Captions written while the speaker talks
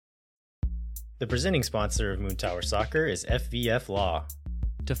The presenting sponsor of Moon Tower Soccer is FVF Law.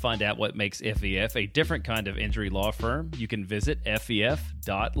 To find out what makes FVF a different kind of injury law firm, you can visit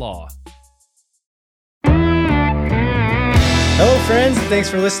fvf.law. Hello friends, and thanks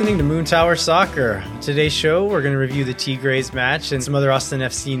for listening to Moon Tower Soccer. Today's show, we're going to review the Tigres match and some other Austin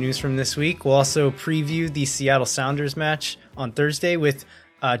FC news from this week. We'll also preview the Seattle Sounders match on Thursday with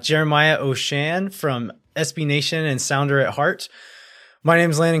Jeremiah O'Shan from SB Nation and Sounder at Heart. My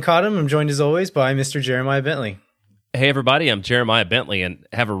name is Landon Cottom. I'm joined as always by Mr. Jeremiah Bentley. Hey everybody, I'm Jeremiah Bentley and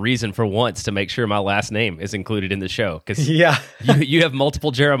have a reason for once to make sure my last name is included in the show because you have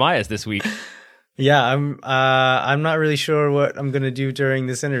multiple Jeremiahs this week. Yeah, I'm not really sure what I'm going to do during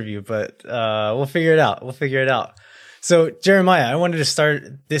this interview, but we'll figure it out. So, Jeremiah, I wanted to start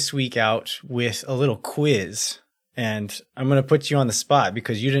this week out with a little quiz, and I'm going to put you on the spot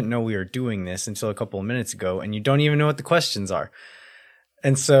because you didn't know we were doing this until a couple of minutes ago, and you don't even know what the questions are.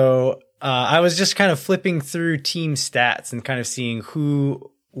 And so I was just kind of flipping through team stats and kind of seeing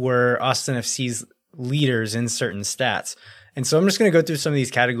who were Austin FC's leaders in certain stats. And so I'm just going to go through some of these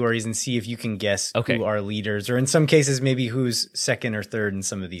categories and see if you can guess who are leaders, or in some cases, maybe who's second or third in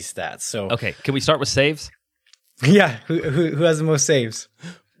some of these stats. So, okay, can we start with saves? Yeah, who has the most saves?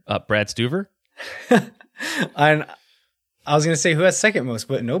 Brad Stuver. I was going to say who has second most,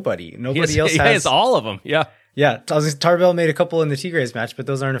 but nobody else has. He has all of them. Yeah. Tarbell made a couple in the Tigres match, but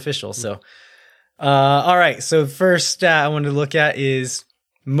those aren't official. So, all right. So first stat I wanted to look at is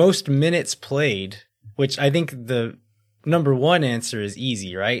most minutes played, which I think the number one answer is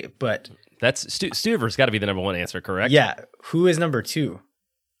easy, right? But that's Stuver's got to be the number one answer, correct? Yeah. Who is number two?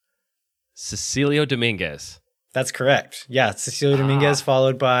 Cecilio Dominguez. That's correct. Yeah, Cecilio Dominguez,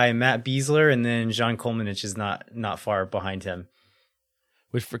 followed by Matt Beasler, and then Jean Kolmanich is not far behind him.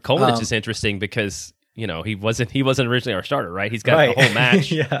 Which for Kolmanich is interesting because he wasn't originally our starter, right? He's got the whole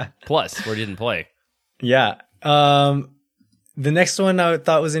match plus where he didn't play. Yeah. The next one I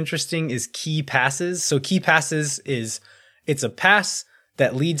thought was interesting is key passes. So key passes it's a pass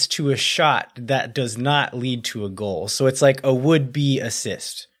that leads to a shot that does not lead to a goal. So it's like a would-be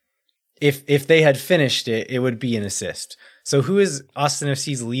assist. If they had finished it, it would be an assist. So who is Austin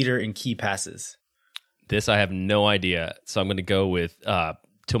FC's leader in key passes? This I have no idea. So I'm going to go with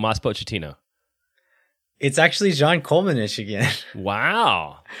Tomas Pochettino. It's actually Jean Kolmanich again.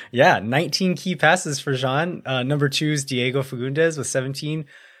 Wow. Yeah, 19 key passes for Jean. Number two is Diego Fagundes with 17,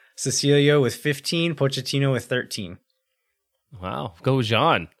 Cecilio with 15, Pochettino with 13. Wow, go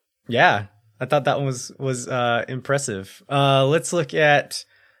Jean. Yeah, I thought that one was impressive. Let's look at,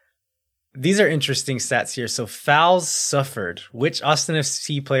 these are interesting stats here. So fouls suffered. Which Austin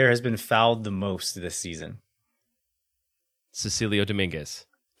FC player has been fouled the most this season? Cecilio Dominguez.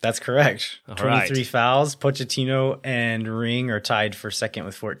 That's correct. All 23 right. fouls. Pochettino and Ring are tied for second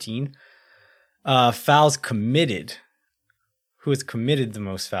with 14. Fouls committed. Who has committed the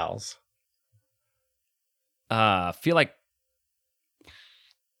most fouls? I feel like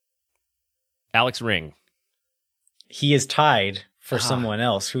Alex Ring. He is tied for someone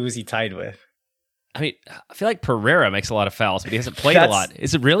else. Who is he tied with? I mean, I feel like Pereira makes a lot of fouls, but he hasn't played a lot.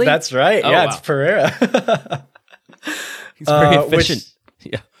 Is it really? That's right. It's Pereira. He's very efficient.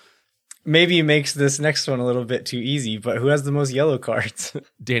 Yeah. Maybe makes this next one a little bit too easy, but who has the most yellow cards?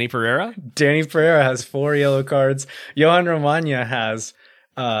 Danny Pereira? Danny Pereira has 4 yellow cards. Johan Romagna has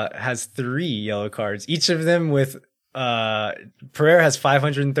 3 yellow cards. Each of them with Pereira has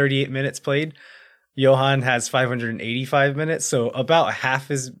 538 minutes played. Johan has 585 minutes, so about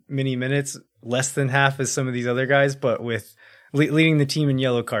half as many minutes, less than half as some of these other guys, but with leading the team in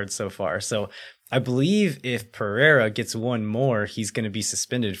yellow cards so far. So I believe if Pereira gets one more, he's going to be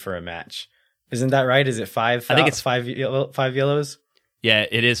suspended for a match. Isn't that right? Is it 5? I think it's 5 yellows. Yeah,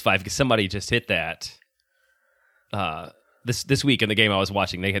 it is 5 because somebody just hit that this week in the game I was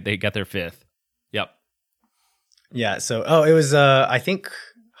watching. They got their 5th. Yep. Yeah. So it was I think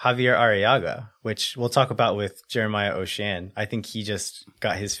Javier Arriaga, which we'll talk about with Jeremiah O'Shan. I think he just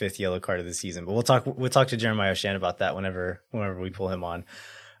got his 5th yellow card of the season, but we'll talk to Jeremiah O'Shan about that whenever we pull him on.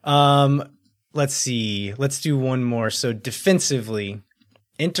 Let's see. Let's do one more. So defensively,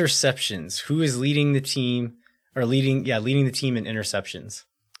 interceptions. Who is leading the team leading the team in interceptions?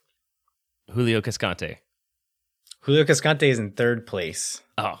 Julio Cascante. Julio Cascante is in 3rd place.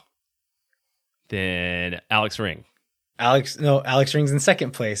 Oh. Then Alex Ring. Alex Ring's in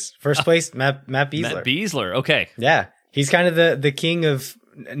 2nd place. 1st place, Matt Beasler. Matt Beasler. Okay. Yeah. He's kind of the king of,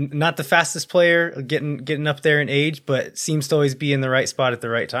 not the fastest player, getting up there in age, but seems to always be in the right spot at the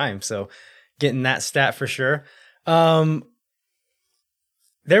right time. So getting that stat for sure.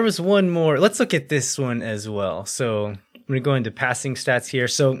 There was one more. Let's look at this one as well. So going to go into passing stats here.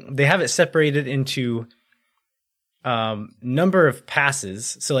 So they have it separated into number of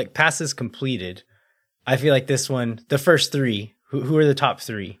passes. So like passes completed. I feel like this one, the first three, who are the top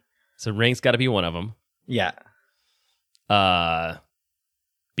three? So Ring's got to be one of them. Yeah.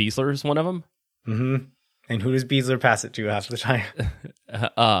 Beasler's one of them. Mm-hmm. And who does Beasler pass it to half the time?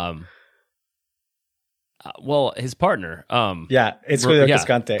 Well, his partner. Yeah, it's Julio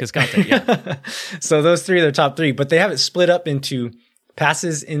Cascante. Cascante, yeah. So those three are the top three, but they have it split up into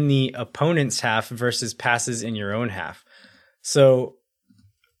passes in the opponent's half versus passes in your own half. So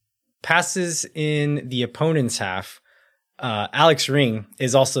passes in the opponent's half, Alex Ring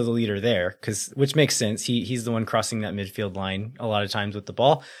is also the leader there, which makes sense. He's the one crossing that midfield line a lot of times with the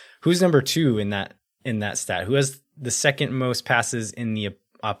ball. Who's number 2 in that stat? Who has the second most passes in the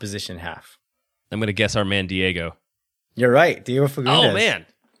opposition half? I'm going to guess our man Diego. You're right, Diego Fagundez. Oh man,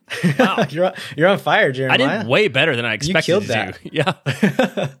 wow. you're on fire, Jeremiah. I did way better than I expected. You killed that.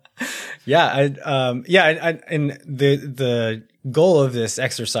 Yeah, and the goal of this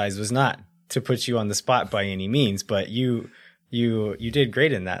exercise was not to put you on the spot by any means, but you did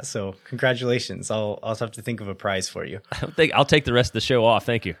great in that. So congratulations. I'll have to think of a prize for you. I'll take the rest of the show off.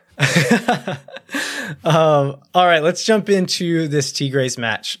 Thank you. All right, let's jump into this Tigres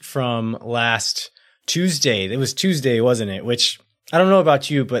match from last Tuesday. It was Tuesday, wasn't it? Which I don't know about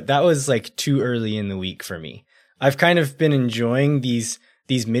you, but that was like too early in the week for me. I've kind of been enjoying these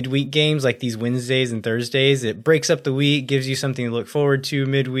midweek games, like these Wednesdays and Thursdays. It breaks up the week, gives you something to look forward to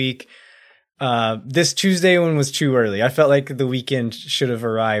midweek. This Tuesday one was too early. I felt like the weekend should have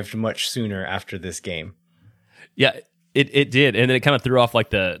arrived much sooner after this game. Yeah, it did, and then it kind of threw off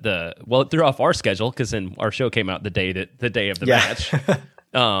like it threw off our schedule because then our show came out the day of the match.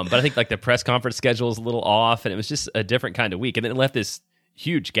 But I think like the press conference schedule was a little off, and it was just a different kind of week, and then it left this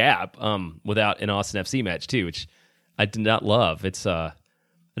huge gap without an Austin FC match too, which I did not love. It's I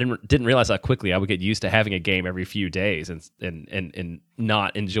didn't realize how quickly I would get used to having a game every few days and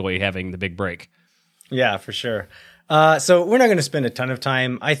not enjoy having the big break. Yeah, for sure. So we're not going to spend a ton of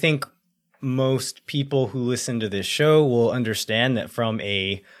time. I think most people who listen to this show will understand that from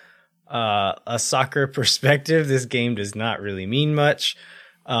a soccer perspective, this game does not really mean much.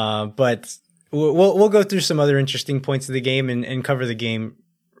 But we'll go through some other interesting points of the game and cover the game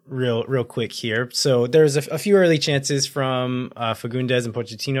real quick here. So there's a few early chances from Fagundez and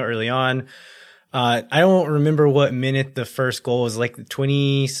Pochettino early on. I don't remember what minute the first goal was, like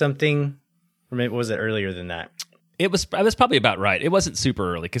 20 something, or maybe was it earlier than that? It was probably about right. It wasn't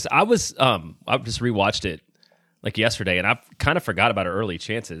super early because I just rewatched it like yesterday, and I kind of forgot about our early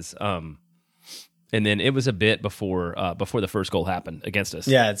chances. And then it was a bit before the first goal happened against us.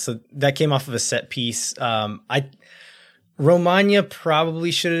 Yeah, so that came off of a set piece. Romagna probably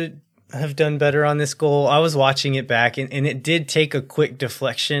should have done better on this goal. I was watching it back, and it did take a quick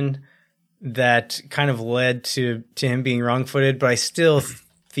deflection that kind of led to him being wrong-footed, but I still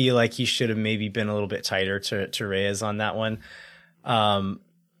feel like he should have maybe been a little bit tighter to Reyes on that one.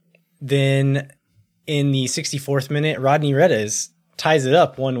 Then in the 64th minute, Rodney Redes ties it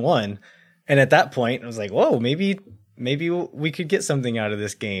up 1-1. And at that point, I was like, whoa, maybe we could get something out of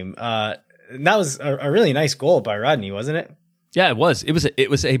this game. That was a really nice goal by Rodney, wasn't it? Yeah, it was. It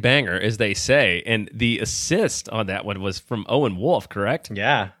was a banger, as they say. And the assist on that one was from Owen Wolff, correct?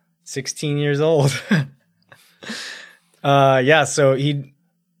 Yeah, 16 years old. So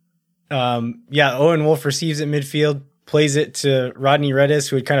Owen Wolff receives it midfield, plays it to Rodney Redes,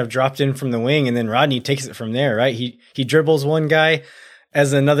 who had kind of dropped in from the wing, and then Rodney takes it from there, right? He dribbles one guy.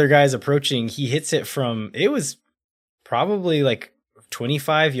 As another guy's approaching, he hits it from, it was probably like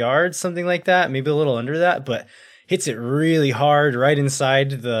 25 yards, something like that, maybe a little under that, but hits it really hard right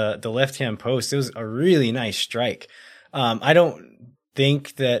inside the left-hand post. It was a really nice strike. I don't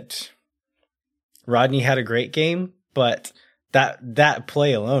think that Rodney had a great game, but that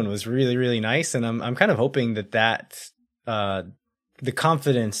play alone was really, really nice. And I'm kind of hoping that the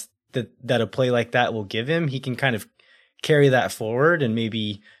confidence that a play like that will give him, he can kind of carry that forward and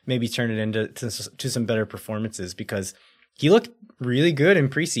maybe turn it into some better performances, because he looked really good in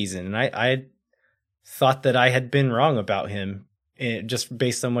preseason. And I thought that I had been wrong about him just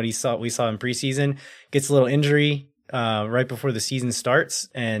based on what we saw in preseason. Gets a little injury right before the season starts.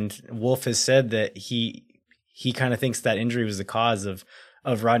 And Wolff has said that he kind of thinks that injury was the cause of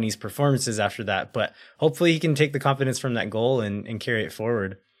Rodney's performances after that, but hopefully he can take the confidence from that goal and carry it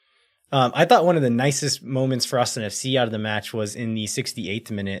forward. I thought one of the nicest moments for Austin FC out of the match was in the 68th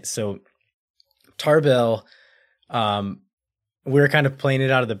minute. So Tarbell, we were kind of playing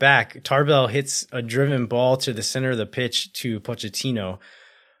it out of the back. Tarbell hits a driven ball to the center of the pitch to Pochettino.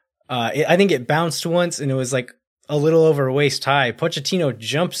 I think it bounced once, and it was like a little over waist high.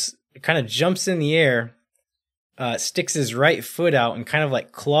 Pochettino kind of jumps in the air, sticks his right foot out and kind of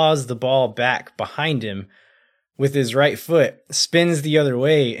like claws the ball back behind him with his right foot, spins the other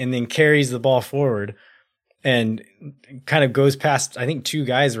way, and then carries the ball forward and kind of goes past, I think 2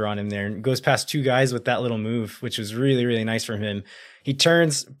 guys were on him there, and goes past 2 guys with that little move, which was really, really nice from him. He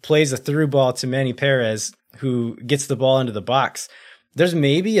turns, plays a through ball to Manny Perez, who gets the ball into the box. There's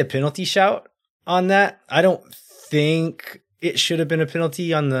maybe a penalty shout on that. I don't think it should have been a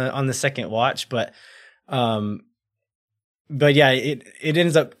penalty on the second watch, but yeah, it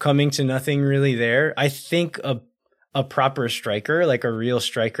ends up coming to nothing really there. I think a proper striker, like a real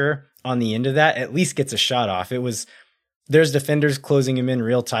striker on the end of that, at least gets a shot off. There's defenders closing him in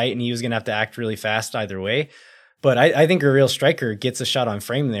real tight, and he was going to have to act really fast either way. But I think a real striker gets a shot on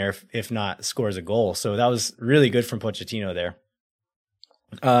frame there, if not scores a goal. So that was really good from Pochettino there.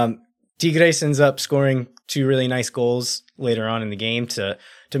 Tigres ends up scoring 2 really nice goals later on in the game to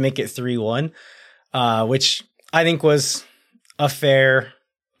make it 3-1, which I think was a fair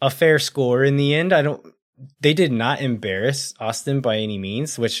score in the end. They did not embarrass Austin by any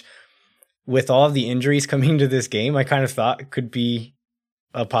means, which with all of the injuries coming to this game, I kind of thought could be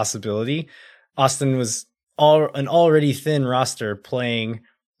a possibility. Austin was an already thin roster playing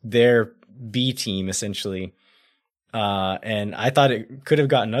their B team essentially. And I thought it could have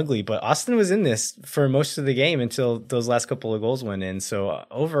gotten ugly, but Austin was in this for most of the game until those last couple of goals went in. So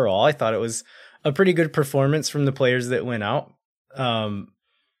overall, I thought it was a pretty good performance from the players that went out.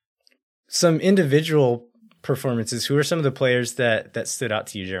 Some individual performances. Who are some of the players that stood out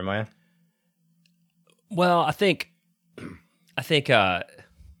to you, Jeremiah? Well, I think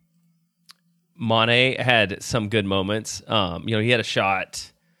Mane had some good moments. He had a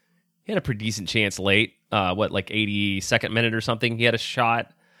shot. He had a pretty decent chance late. 82nd minute or something. He had a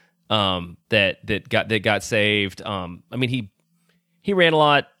shot that got saved. He ran a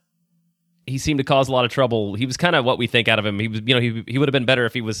lot. He seemed to cause a lot of trouble. He was kind of what we think out of him. He was, he would have been better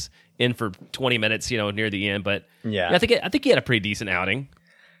if he was in for 20 minutes, near the end. But yeah, I think he had a pretty decent outing.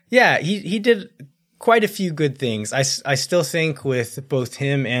 Yeah, he did quite a few good things. I still think with both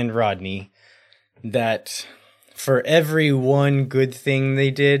him and Rodney that for every one good thing they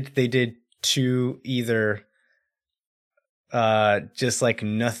did 2 either just like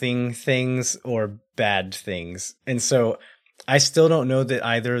nothing things or bad things. And so I still don't know that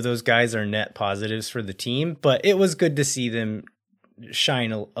either of those guys are net positives for the team, but it was good to see them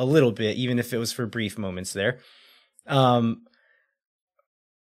shine a little bit, even if it was for brief moments there. What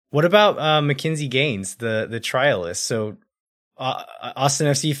about Mackenzie Gaines, the trialist? So Austin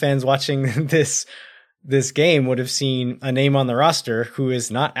FC fans watching this game would have seen a name on the roster who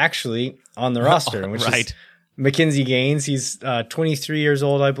is not actually on the roster, which is Mackenzie Gaines. He's 23 years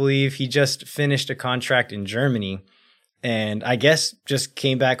old, I believe. He just finished a contract in Germany and I guess just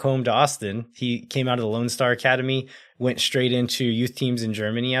came back home to Austin. He came out of the Lone Star Academy, went straight into youth teams in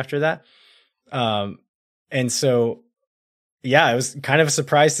Germany after that. And so, yeah, it was kind of a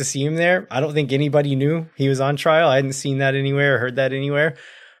surprise to see him there. I don't think anybody knew he was on trial. I hadn't seen that anywhere or heard that anywhere.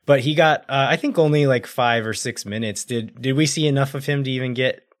 But he got, I think, only like 5 or 6 minutes. Did we see enough of him to even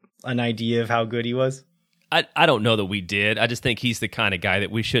get an idea of how good he was? I don't know that we did. I just think he's the kind of guy that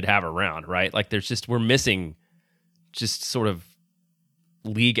we should have around, right? Like we're missing just sort of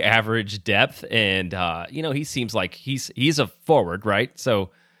league average depth. And, he seems like he's a forward, right? So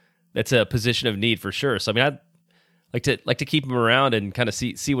that's a position of need for sure. So, I mean, I'd like to keep him around and kind of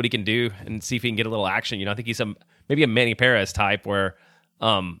see what he can do and see if he can get a little action. I think he's maybe a Manny Perez type where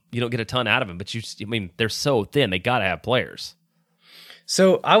you don't get a ton out of him, but they're so thin. They got to have players.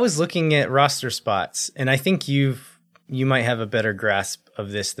 So I was looking at roster spots, and I think you might have a better grasp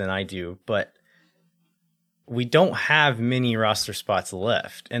of this than I do, but we don't have many roster spots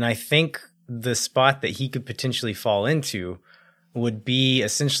left. And I think the spot that he could potentially fall into would be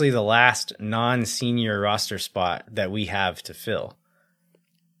essentially the last non-senior roster spot that we have to fill.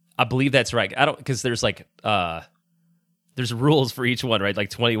 I believe that's right. Because there's there's rules for each one, right? Like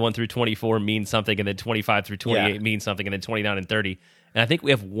 21 through 24 means something, and then 25 through 28 means something, and then 29 and 30. And I think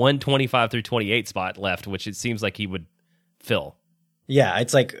we have one 25 through 28 spot left, which it seems like he would fill. Yeah,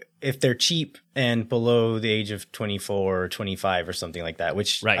 it's like if they're cheap and below the age of 24 or 25 or something like that,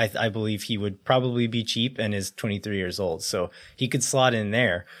 which I believe he would probably be cheap and is 23 years old. So he could slot in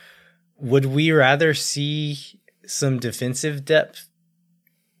there. Would we rather see some defensive depth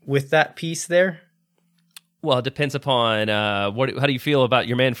with that piece there? Well, it depends upon how do you feel about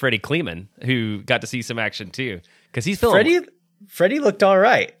your man Freddie Kleeman, who got to see some action too? Because he's feeling Freddie looked all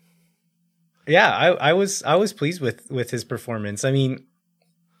right. Yeah, I was pleased with his performance. I mean,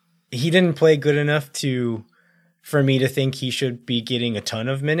 he didn't play good enough to for me to think he should be getting a ton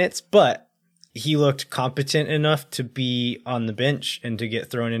of minutes, but he looked competent enough to be on the bench and to get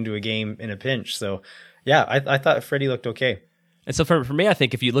thrown into a game in a pinch. So, yeah, I thought Freddie looked okay. And so for me, I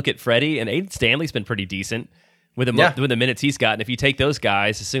think if you look at Freddie, and Aiden Stanley's been pretty decent with the minutes he's gotten. If you take those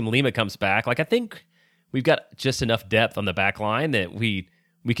guys, assume Lima comes back, like I think we've got just enough depth on the back line that we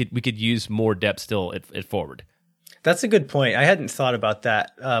could use more depth still at forward. That's a good point. I hadn't thought about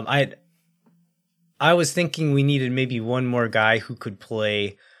that. I was thinking we needed maybe one more guy who could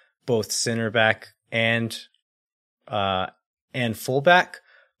play both center back and fullback,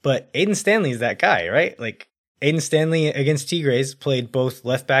 but Aiden Stanley is that guy, right? Like Aiden Stanley against Tigres played both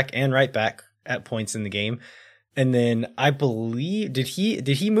left back and right back at points in the game. And then I believe, did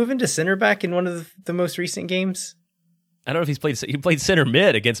he move into center back in one of the most recent games? I don't know if he played center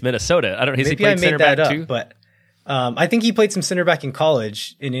mid against Minnesota. I don't know. Has Maybe he played I made center that back up, too? but I think he played some center back in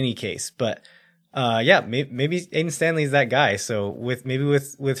college in any case. But maybe Aiden Stanley is that guy. So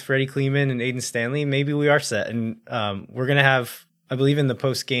with Freddie Kleeman and Aiden Stanley, maybe we are set. And we're gonna have, I believe, in the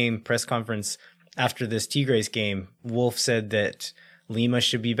post game press conference after this Tigres game, Wolf said that Lima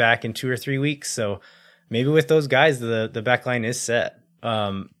should be back in 2 or 3 weeks. So maybe with those guys, the back line is set.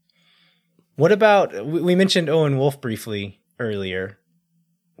 What about, we mentioned Owen Wolf briefly earlier.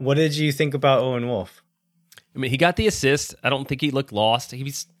 What did you think about Owen Wolf? I mean, he got the assist. I don't think he looked lost. He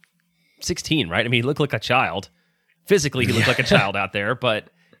was 16, right? I mean, he looked like a child. Physically, he looked like a child out there, but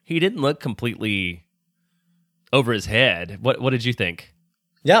he didn't look completely over his head. What did you think?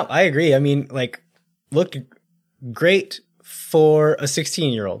 Yeah, I agree. I mean, like, looked great for a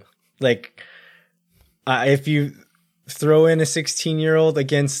 16-year-old. Like, if you throw in a 16-year-old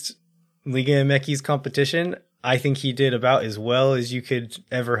against Liga MX's competition, I think he did about as well as you could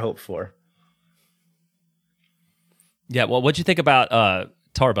ever hope for. Yeah, well, what'd you think about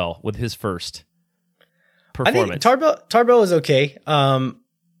Tarbell with his first performance? I think Tarbell was okay.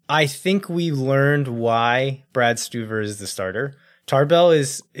 I think we learned why Brad Stuver is the starter. Tarbell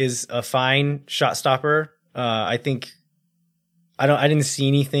is a fine shot stopper. I didn't see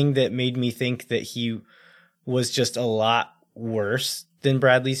anything that made me think that he was just a lot worse than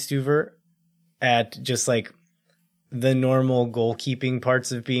Bradley Stuver at just like the normal goalkeeping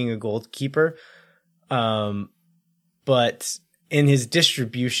parts of being a goalkeeper. But in his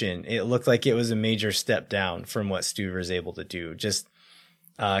distribution, it looked like it was a major step down from what Stuver is able to do. Just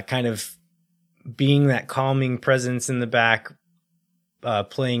kind of being that calming presence in the back,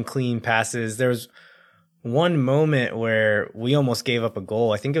 playing clean passes. There was one moment where we almost gave up a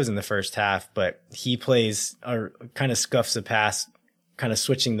goal. I think it was in the first half, but he plays or kind of scuffs a pass, kind of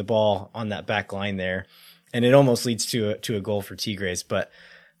switching the ball on that back line there. And it almost leads to a goal for Tigres. But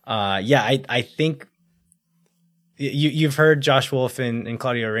I think you've heard Josh Wolf and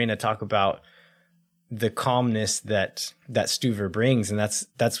Claudio Reyna talk about the calmness that Stuver brings. And that's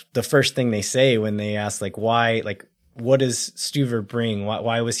the first thing they say when they ask, like, why, like, what does Stuver bring?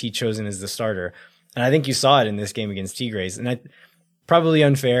 Why was he chosen as the starter? And I think you saw it in this game against Tigres. And probably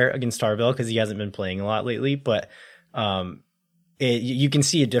unfair against Tarbell because he hasn't been playing a lot lately. But you can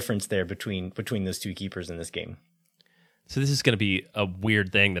see a difference there between those two keepers in this game. So this is going to be a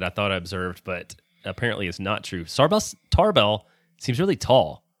weird thing that I thought I observed, but apparently it's not true. Tarbell seems really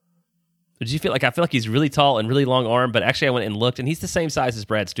tall. Did you feel like, I feel like he's really tall and really long arm, but actually I went and looked and he's the same size as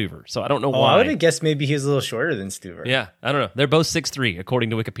Brad Stuver. So I don't know why. I would have guessed maybe he's a little shorter than Stuver. Yeah, I don't know. They're both 6'3", according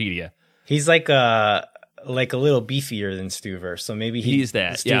to Wikipedia. He's like a little beefier than Stuver. So maybe he's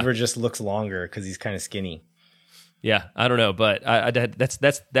that. Stuver just looks longer because he's kind of skinny. Yeah, I don't know, but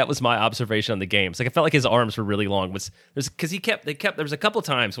that was my observation on the game. It's like I felt like his arms were really long. Because there was a couple of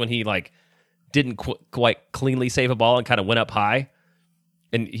times when he like didn't quite cleanly save a ball and kind of went up high,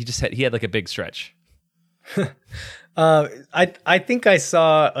 and he had like a big stretch. I think I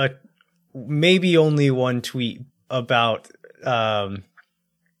saw maybe only one tweet about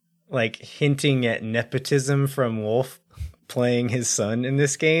like hinting at nepotism from Wolf playing his son in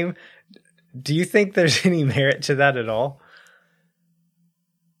this game. Do you think there's any merit to that at all?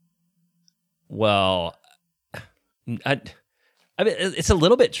 Well, I mean, it's a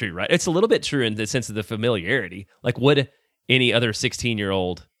little bit true, right? It's a little bit true in the sense of the familiarity. Like, would any other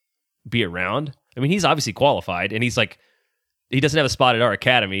 16-year-old be around? I mean, he's obviously qualified, and he's like, he doesn't have a spot at our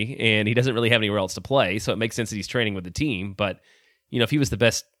academy, and he doesn't really have anywhere else to play, so it makes sense that he's training with the team. But, you know, if he was the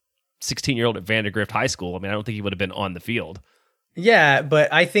best 16-year-old at Vandergrift High School, I mean, I don't think he would have been on the field. Yeah,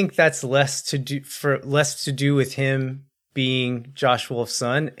 but I think that's less to do with him being Josh Wolf's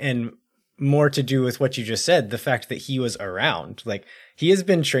son and more to do with what you just said, the fact that he was around. Like, he has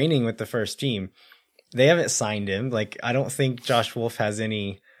been training with the first team. They haven't signed him. Like, I don't think Josh Wolf has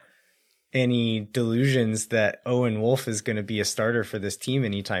any any delusions that Owen Wolff is going to be a starter for this team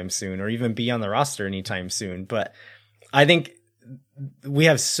anytime soon, or even be on the roster anytime soon. But I think we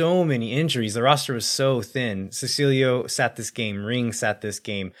have so many injuries. The roster was so thin. Cecilio sat this game. Ring sat this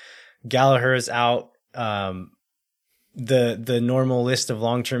game. Gallagher is out. The normal list of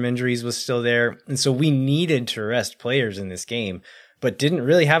long-term injuries was still there. And so we needed to rest players in this game, but didn't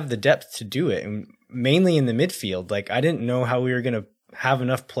really have the depth to do it. And mainly in the midfield. Like, I didn't know how we were going to have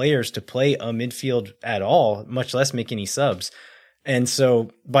enough players to play a midfield at all, much less make any subs. And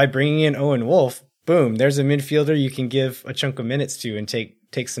so by bringing in Owen Wolff, boom, there's a midfielder you can give a chunk of minutes to and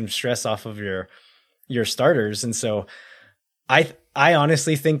take some stress off of your starters. And so I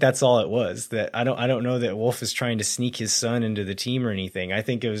honestly think that's all it was. That I don't know that Wolff is trying to sneak his son into the team or anything. I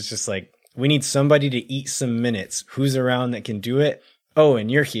think it was just like, we need somebody to eat some minutes. Who's around that can do it? Oh,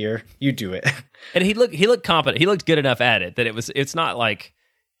 and you're here. You do it. And he looked competent. He looked good enough at it that it's not like,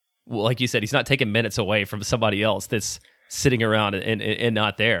 well, like you said, he's not taking minutes away from somebody else that's sitting around and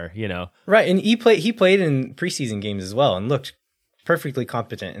not there, you know. Right, and he played in preseason games as well and looked perfectly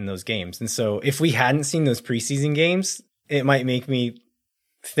competent in those games. And so if we hadn't seen those preseason games, it might make me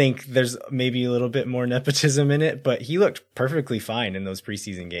think there's maybe a little bit more nepotism in it, but he looked perfectly fine in those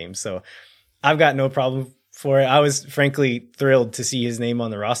preseason games. So I've got no problem for it. I was frankly thrilled to see his name on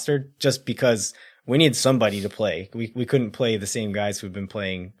the roster just because we need somebody to play. We couldn't play the same guys who've been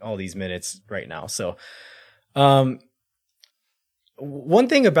playing all these minutes right now. So, one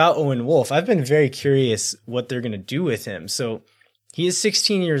thing about Owen Wolff, I've been very curious what they're going to do with him. So he is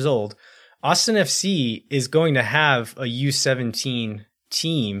 16 years old. Austin FC is going to have a U17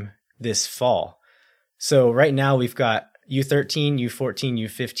 team this fall. So right now we've got U13, U14,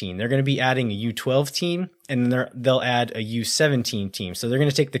 U15. They're going to be adding a U12 team, and then they'll add a U17 team. So they're going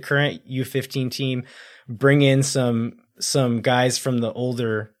to take the current U15 team, bring in some guys from the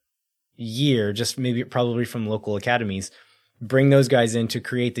older year, just maybe probably from local academies, bring those guys in to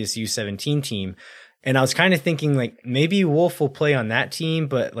create this U17 team. And I was kind of thinking like maybe Wolff will play on that team,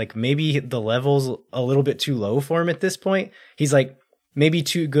 but like maybe the level's a little bit too low for him at this point. He's like maybe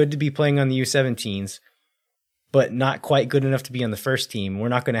too good to be playing on the U17s, but not quite good enough to be on the first team. We're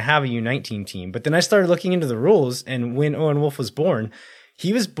not going to have a U19 team. But then I started looking into the rules, and when Owen Wolff was born,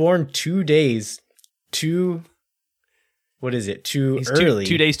 he was born 2 days too early.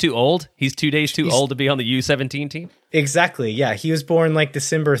 2 days too old? He's 2 days too old to be on the U17 team? Exactly, yeah. He was born like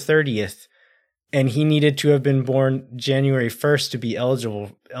December 30th, and he needed to have been born January 1st to be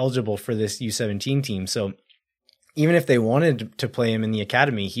eligible for this U17 team. So even if they wanted to play him in the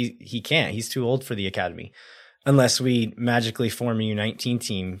academy, he can't. He's too old for the academy. Unless we magically form a U19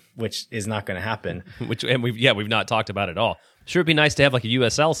 team, which is not going to happen. We've not talked about it at all. Sure, it'd be nice to have like a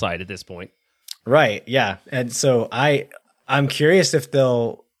USL side at this point. Right, yeah. And so I'm curious if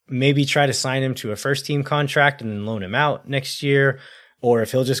they'll maybe try to sign him to a first team contract and then loan him out next year, or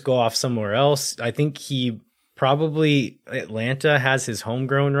if he'll just go off somewhere else. I think Atlanta has his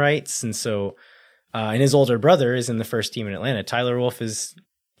homegrown rights, and so and his older brother is in the first team in Atlanta. Tyler Wolff is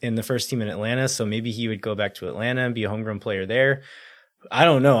in the first team in Atlanta, so maybe he would go back to Atlanta and be a homegrown player there. I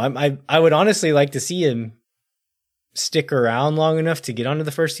don't know. I would honestly like to see him stick around long enough to get onto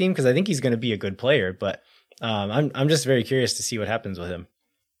the first team because I think he's going to be a good player. But I'm just very curious to see what happens with him.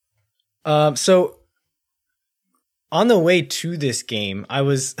 So on the way to this game, I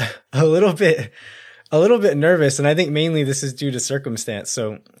was a little bit nervous, and I think mainly this is due to circumstance.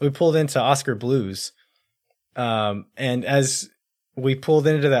 So we pulled into Oscar Blues, and as we pulled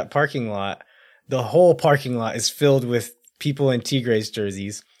into that parking lot, the whole parking lot is filled with people in Tigres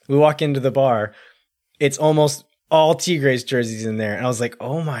jerseys. We walk into the bar, it's almost all Tigres jerseys in there. And I was like,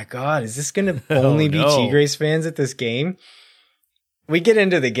 oh my God, is this going to only be Tigres fans at this game? We get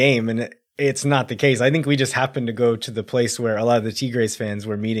into the game and it's not the case. I think we just happened to go to the place where a lot of the Tigres fans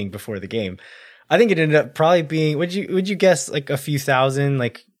were meeting before the game. I think it ended up probably being, would you guess like a few thousand,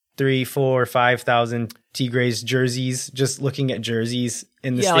 like 3,000, 4,000, 5,000 Tigres jerseys, just looking at jerseys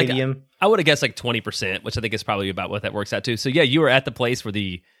in the stadium? Like, I would have guessed like 20%, which I think is probably about what that works out to. So yeah, you were at the place where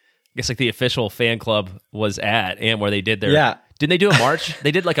the official fan club was at, and where they did their, didn't they do a march?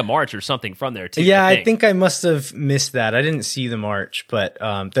 They did like a march or something from there too. Yeah, I think I must have missed that. I didn't see the march, but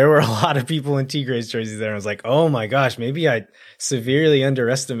there were a lot of people in Tigres jerseys there. And I was like, oh my gosh, maybe I severely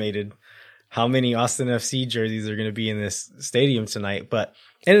underestimated how many Austin FC jerseys are going to be in this stadium tonight, but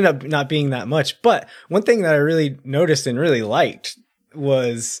ended up not being that much. But one thing that I really noticed and really liked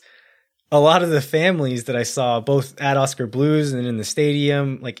was a lot of the families that I saw both at Oscar Blues and in the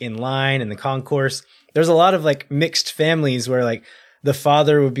stadium, like in line and the concourse. There's a lot of like mixed families where like the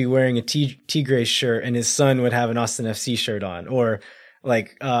father would be wearing a Tigres shirt and his son would have an Austin FC shirt on, or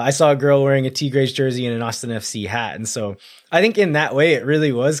Like I saw a girl wearing a Tigres jersey and an Austin FC hat. And so I think in that way, it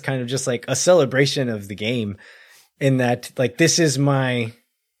really was kind of just like a celebration of the game in that like, this is my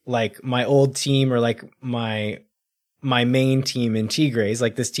old team or like my main team in Tigres,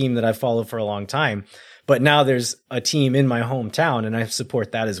 like this team that I've followed for a long time. But now there's a team in my hometown and I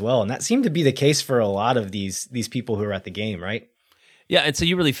support that as well. And that seemed to be the case for a lot of these people who are at the game, right? Yeah. And so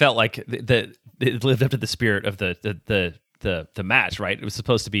you really felt like it lived up to the spirit of the match, right? It was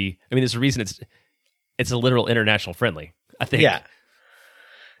supposed to be, I mean, there's a reason it's a literal international friendly, I think.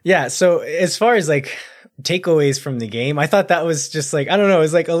 Yeah. So as far as like takeaways from the game, I thought that was just like, I don't know, it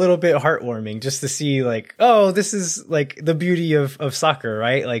was like a little bit heartwarming just to see like, oh, this is like the beauty of soccer,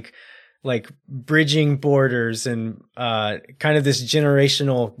 right? Like bridging borders and kind of this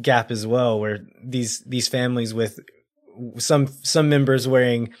generational gap as well, where these families with some members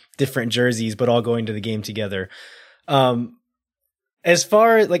wearing different jerseys, but all going to the game together. As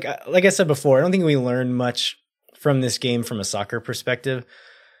far like I said before, I don't think we learned much from this game from a soccer perspective,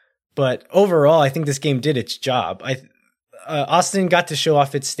 but overall, I think this game did its job. Austin got to show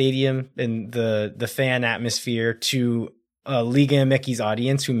off its stadium and the fan atmosphere to Liga MX's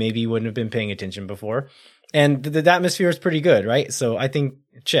audience who maybe wouldn't have been paying attention before. And the atmosphere was pretty good, right? So I think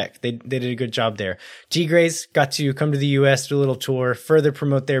check. They did a good job there. Tigres got to come to the US, do a little tour, further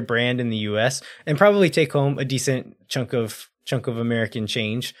promote their brand in the US, and probably take home a decent chunk of American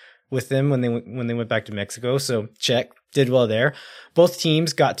change with them when they went back to Mexico. So check. Did well there. Both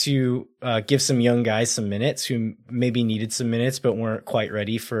teams got to give some young guys some minutes who maybe needed some minutes but weren't quite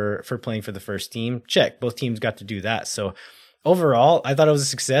ready for playing for the first team. Check. Both teams got to do that. So overall, I thought it was a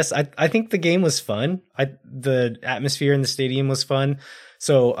success. I think the game was fun. The atmosphere in the stadium was fun.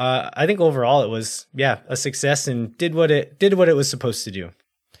 So I think overall it was a success and did what it was supposed to do.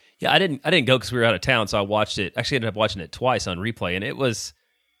 Yeah, I didn't go because we were out of town, so I watched it. Actually, ended up watching it twice on replay, and it was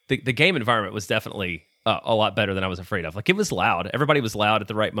the game environment was definitely a lot better than I was afraid of. Like, it was loud. Everybody was loud at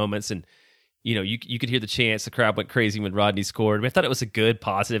the right moments, and you could hear the chants. The crowd went crazy when Rodney scored. I mean, I thought it was a good,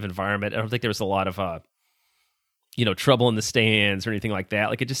 positive environment. I don't think there was a lot of trouble in the stands or anything like that.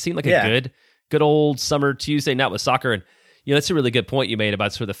 Like, it just seemed like a good old summer Tuesday night with soccer. And that's a really good point you made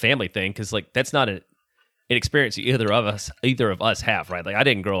about sort of the family thing, because like that's not an experience either of us have, right? Like, I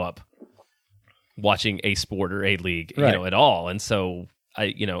didn't grow up watching a sport or a league, at all, and so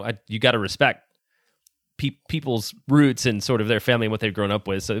you got to respect people's roots and sort of their family and what they've grown up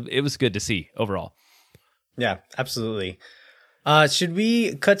with. So it was good to see overall. Yeah, absolutely. Should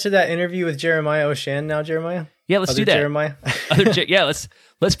we cut to that interview with Jeremiah Oshan now, Jeremiah? Yeah, let's do that. Jeremiah?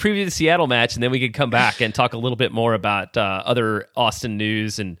 Let's preview the Seattle match, and then we can come back and talk a little bit more about other Austin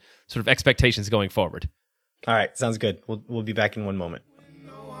news and sort of expectations going forward. All right, sounds good. We'll be back in one moment.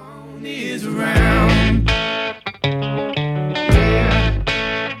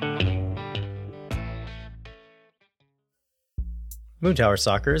 Moontower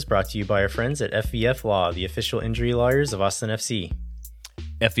Soccer is brought to you by our friends at FVF Law, the official injury lawyers of Austin FC.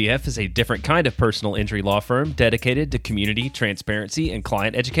 FVF is a different kind of personal injury law firm dedicated to community, transparency, and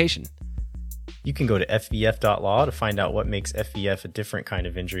client education. You can go to fvf.law to find out what makes FVF a different kind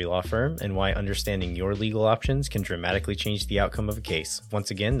of injury law firm and why understanding your legal options can dramatically change the outcome of a case. Once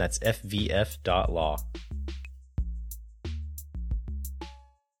again, that's fvf.law.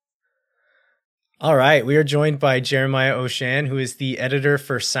 All right, we are joined by Jeremiah Oshan, who is the editor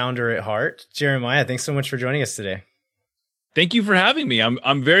for Sounder at Heart. Jeremiah, thanks so much for joining us today. Thank you for having me.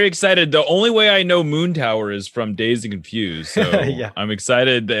 I'm very excited. The only way I know Moontower is from Dazed and Confused, so I'm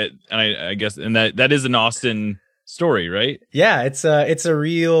excited that, and I guess, and that is an Austin story, right? Yeah, it's a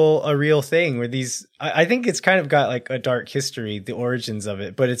real thing where these. I think it's kind of got like a dark history, the origins of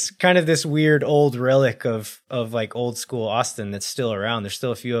it, but it's kind of this weird old relic of like old school Austin that's still around. There's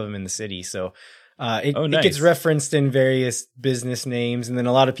still a few of them in the city, so. Nice. It gets referenced in various business names, and then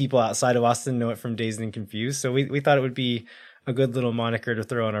a lot of people outside of Austin know it from Dazed and Confused. So we thought it would be a good little moniker to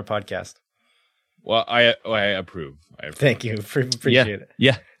throw on our podcast. Well, I approve. Thank you. Appreciate it.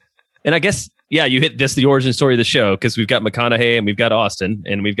 Yeah. And I guess, you hit this the origin story of the show, because we've got McConaughey and we've got Austin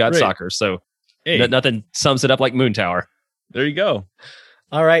and we've got soccer. So nothing sums it up like Moontower. There you go.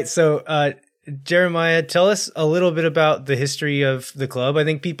 All right. So Jeremiah, tell us a little bit about the history of the club. I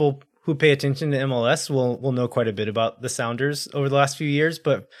think people who pay attention to MLS will know quite a bit about the Sounders over the last few years,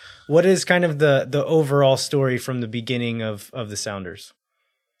 but what is kind of the overall story from the beginning of the Sounders?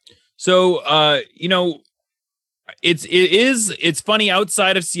 So, it's funny,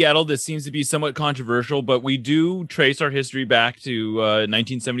 outside of Seattle, this seems to be somewhat controversial, but we do trace our history back to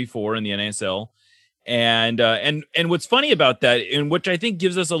 1974 in the NASL. And what's funny about that, and which I think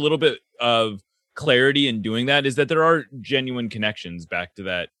gives us a little bit of clarity in doing that is that there are genuine connections back to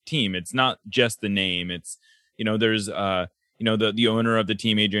that team. It's not just the name. It's, there's, the owner of the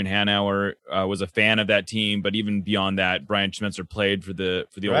team, Adrian Hanauer, was a fan of that team, but even beyond that, Brian Schmetzer played for the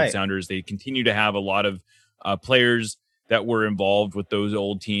old Sounders. They continue to have a lot of players that were involved with those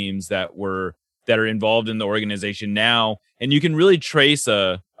old teams that are involved in the organization now, and you can really trace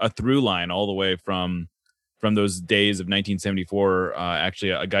a through line all the way from those days of 1974.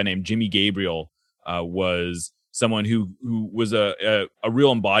 Actually, a guy named Jimmy Gabriel was someone who was a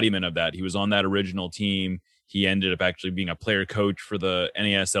real embodiment of that. He was on that original team. He ended up actually being a player coach for the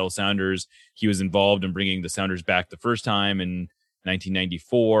NASL Sounders. He was involved in bringing the Sounders back the first time in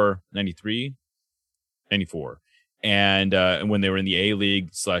 1994, 93, 94. And when they were in the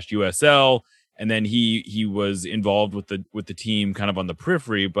A-League / USL. And then he was involved with the team kind of on the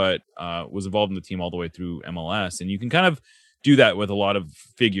periphery, but was involved in the team all the way through MLS. And you can kind of do that with a lot of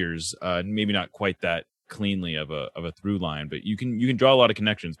figures, maybe not quite that cleanly of a through line, but you can draw a lot of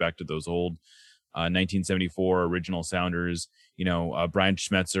connections back to those old 1974 original Sounders. Brian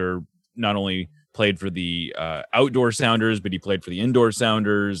Schmetzer not only played for the outdoor Sounders, but he played for the indoor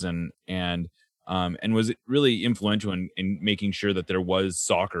Sounders, and was really influential in making sure that there was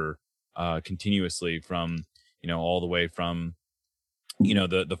soccer continuously from all the way from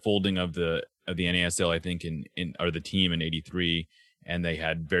the folding of the NASL, I think or the team in '83, and they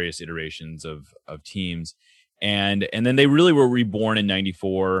had various iterations of teams, and then they really were reborn in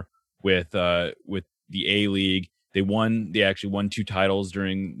 '94 with the A-League. They actually won 2 titles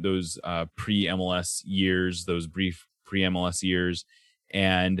during those pre-MLS years, those brief pre-MLS years,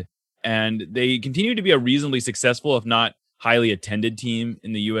 and they continue to be a reasonably successful, if not highly attended, team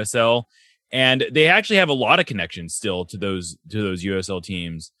in the USL. And they actually have a lot of connections still to those USL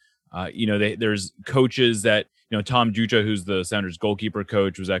teams. There's coaches that, Tom Jucha, who's the Sounders goalkeeper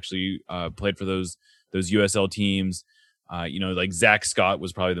coach, was actually played for those USL teams. Like Zach Scott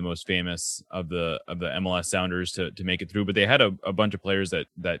was probably the most famous of the MLS Sounders to make it through, but they had a bunch of players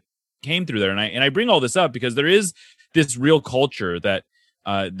that came through there. And I bring all this up because there is this real culture that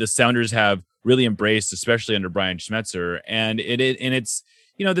the Sounders have really embraced, especially under Brian Schmetzer. And it's,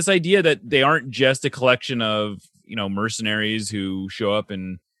 this idea that they aren't just a collection of, mercenaries who show up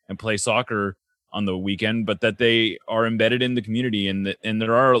and play soccer on the weekend, but that they are embedded in the community, and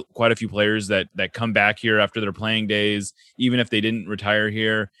there are quite a few players that come back here after their playing days, even if they didn't retire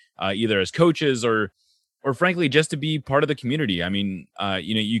here, either as coaches or frankly just to be part of the community. I mean,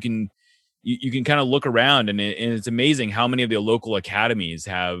 you can kind of look around, and it's amazing how many of the local academies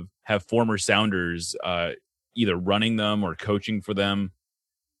have former Sounders either running them or coaching for them.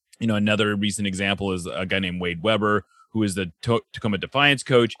 Another recent example is a guy named Wade Weber, who is the Tacoma Defiance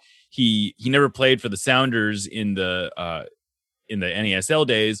coach. He never played for the Sounders in the NASL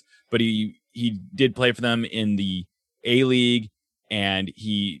days, but he did play for them in the A-League, and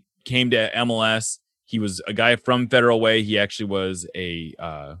he came to MLS. He was a guy from Federal Way. He actually was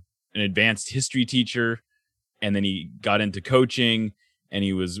an advanced history teacher, and then he got into coaching, and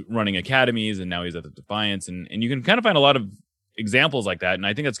he was running academies, and now he's at the Defiance. And you can kind of find a lot of examples like that. And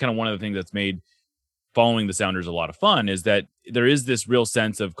I think that's kind of one of the things that's made following the Sounders a lot of fun, is that there is this real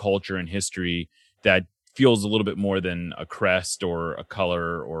sense of culture and history that feels a little bit more than a crest or a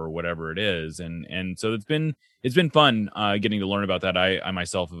color or whatever it is. And so it's been fun getting to learn about that. I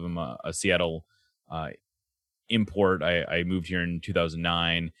myself am a Seattle import. I moved here in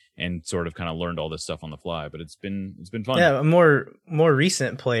 2009 and sort of kind of learned all this stuff on the fly, but it's been fun. Yeah, a more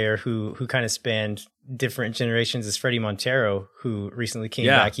recent player who kind of spanned different generations is Freddie Montero, who recently came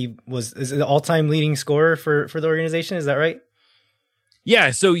back. He is the all-time leading scorer for the organization. Is that right?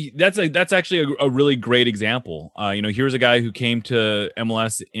 Yeah, so that's actually a really great example. Here's a guy who came to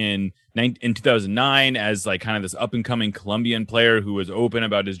MLS in 2009 as like kind of this up and coming Colombian player who was open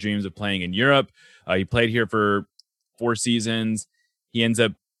about his dreams of playing in Europe. He played here for 4 seasons. He ends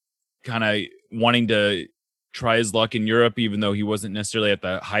up kind of wanting to try his luck in Europe, even though he wasn't necessarily at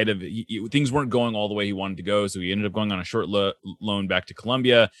the height of things weren't going all the way he wanted to go. So he ended up going on a short loan back to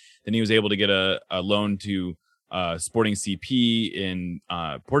Colombia. Then he was able to get a loan to Sporting CP in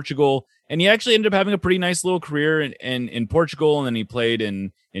Portugal, and he actually ended up having a pretty nice little career in Portugal. And then he played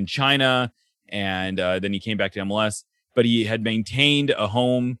in China, and then he came back to MLS. But he had maintained a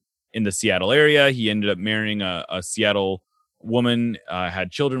home in the Seattle area. He ended up marrying a Seattle woman,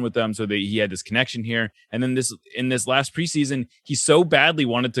 had children with them, so he had this connection here. And then in this last preseason, he so badly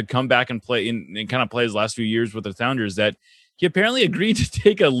wanted to come back and play and kind of play his last few years with the Sounders that he apparently agreed to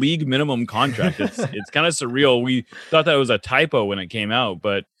take a league minimum contract. It's kind of surreal. We thought that was a typo when it came out,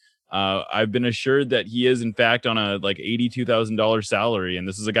 but I've been assured that he is in fact on a like $82,000 salary, and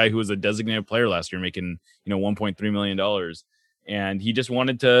this is a guy who was a designated player last year, making $1.3 million, and he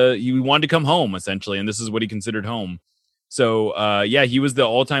wanted to come home essentially, and this is what he considered home. So he was the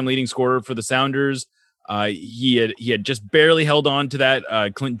all-time leading scorer for the Sounders. He had just barely held on to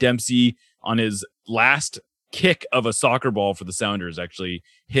that. Clint Dempsey on his last kick of a soccer ball for the Sounders actually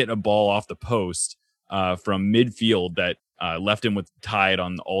hit a ball off the post from midfield that left him with tied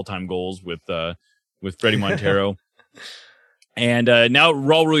on all-time goals with Fredy Montero. And now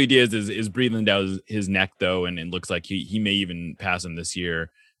Raul Ruidiaz is breathing down his neck though, and it looks like he may even pass him this year.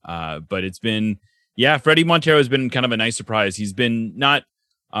 But it's been, Fredy Montero has been kind of a nice surprise. He's not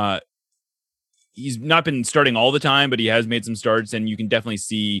been starting all the time, but he has made some starts, and you can definitely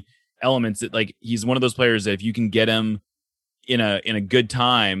see elements that, like, he's one of those players that if you can get him in a good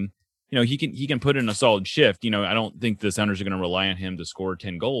time, he can put in a solid shift. I don't think the Sounders are going to rely on him to score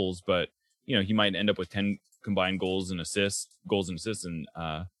 10 goals, but he might end up with 10 combined goals and assists, and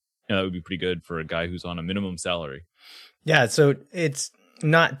that would be pretty good for a guy who's on a minimum salary. Yeah, so it's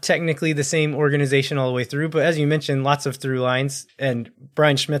not technically the same organization all the way through, but as you mentioned, lots of through lines, and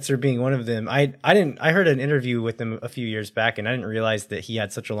Brian Schmetzer being one of them. I heard an interview with him a few years back, and I didn't realize that he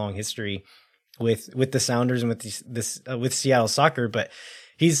had such a long history with the Sounders and with Seattle soccer, but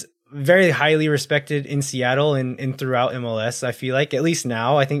he's very highly respected in Seattle and throughout MLS. I feel like, at least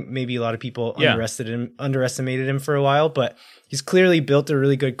now. I think maybe a lot of people underestimated him for a while, but he's clearly built a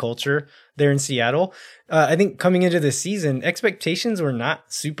really good culture there in Seattle. I think coming into this season, expectations were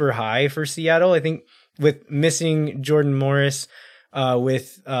not super high for Seattle. I think with missing Jordan Morris,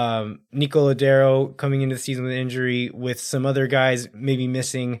 with Nico Lodeiro coming into the season with injury, with some other guys maybe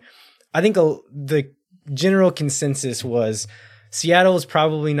missing, I think the general consensus was Seattle is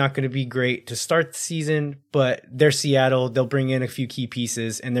probably not going to be great to start the season, but they're Seattle. They'll bring in a few key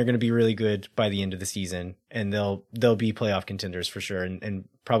pieces, and they're going to be really good by the end of the season, and they'll be playoff contenders for sure, and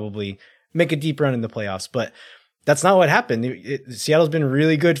probably make a deep run in the playoffs. But that's not what happened. Seattle's been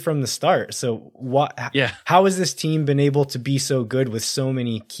really good from the start. So how has this team been able to be so good with so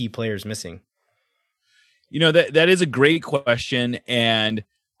many key players missing? That is a great question, and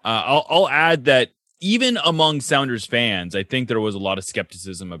I'll add that even among Sounders fans, I think there was a lot of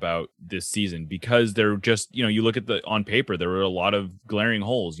skepticism about this season, because they're just, you look at on paper, there were a lot of glaring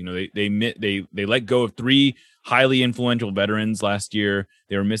holes. They let go of 3 highly influential veterans last year.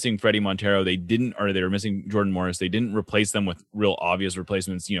 They were missing Fredy Montero. They were missing Jordan Morris. They didn't replace them with real obvious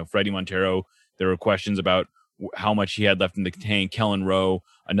replacements. Fredy Montero, there were questions about how much he had left in the tank. Kellen Rowe,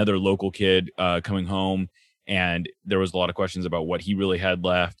 another local kid coming home, and there was a lot of questions about what he really had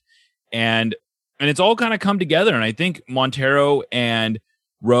left. And it's all kind of come together. And I think Montero and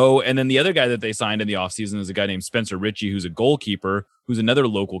Rowe, and then the other guy that they signed in the offseason is a guy named Spencer Ritchie, who's a goalkeeper, who's another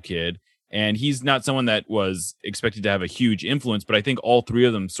local kid. And he's not someone that was expected to have a huge influence, but I think all 3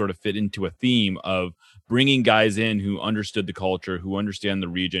 of them sort of fit into a theme of bringing guys in who understood the culture, who understand the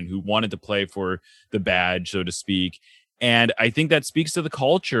region, who wanted to play for the badge, so to speak. And I think that speaks to the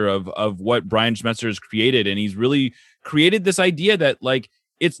culture of what Brian Schmetzer has created. And he's really created this idea that, like,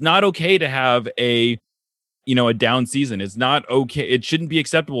 it's not okay to have a down season. It's not okay. It shouldn't be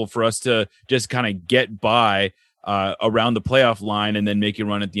acceptable for us to just kind of get by around the playoff line and then make a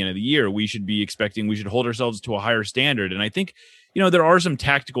run at the end of the year. We should hold ourselves to a higher standard. And I think, there are some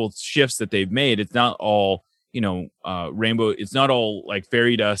tactical shifts that they've made. It's not all, rainbow. It's not all like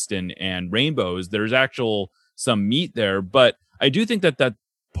fairy dust and rainbows. There's some meat there, but I do think that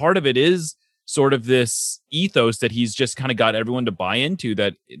part of it is sort of this ethos that he's just kind of got everyone to buy into,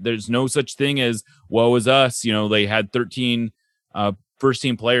 that there's no such thing as woe is us. They had 13 first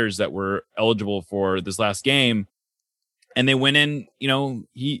team players that were eligible for this last game, and they went in,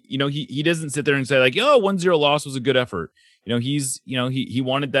 he doesn't sit there and say like, 1-0 loss was a good effort. He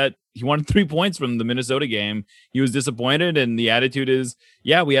wanted that. He wanted 3 points from the Minnesota game. He was disappointed, and the attitude is,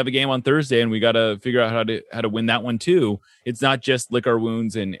 we have a game on Thursday, and we got to figure out how to win that one too. It's not just lick our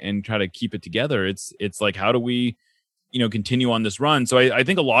wounds and try to keep it together. It's like, how do we, continue on this run? So I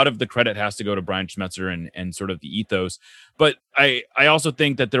think a lot of the credit has to go to Brian Schmetzer and sort of the ethos. But I also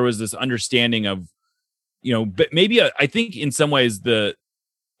think that there was this understanding of, but maybe I think in some ways the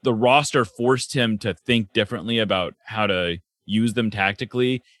roster forced him to think differently about how to use them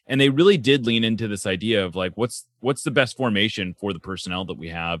tactically, and they really did lean into this idea of like, what's the best formation for the personnel that we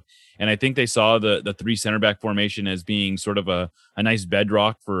have. And I think they saw the 3 center back formation as being sort of a nice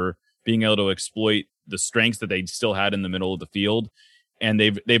bedrock for being able to exploit the strengths that they still had in the middle of the field. And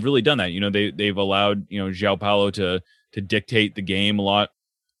they've really done that. They've allowed João Paulo to dictate the game a lot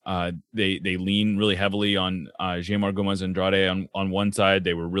They lean really heavily on Jamar Gomez Andrade on one side.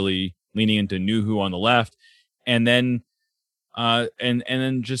 They were really leaning into Nuhu on the left, and then and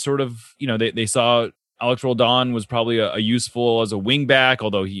then just sort of, they saw Alex Roldan was probably a useful as a wing back,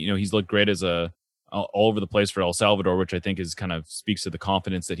 although he's looked great as all over the place for El Salvador, which I think is kind of speaks to the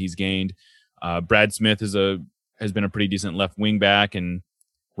confidence that he's gained. Brad Smith has been a pretty decent left wing back, and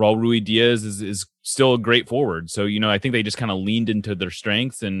Raul Ruidiaz is still a great forward. So, I think they just kind of leaned into their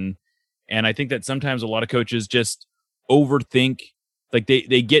strengths, and I think that sometimes a lot of coaches just overthink, like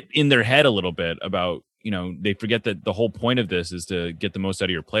they get in their head a little bit about, they forget that the whole point of this is to get the most out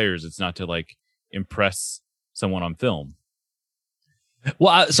of your players. It's not to like impress someone on film.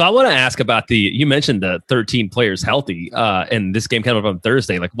 Well, so I want to ask about you mentioned the 13 players healthy, and this game coming up on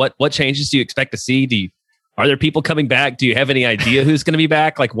Thursday. Like, what changes do you expect to see? Are there people coming back? Do you have any idea who's going to be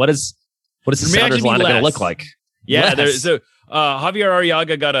back? Like, what is the Sounders lineup going to look like? Yeah, so Javier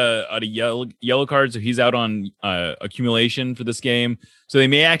Arriaga got a yellow card, so he's out on accumulation for this game. So they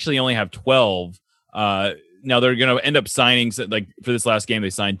may actually only have 12. Now they're going to end up signing, like for this last game, they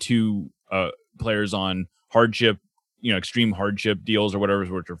signed 2 players on hardship, extreme hardship deals or whatever,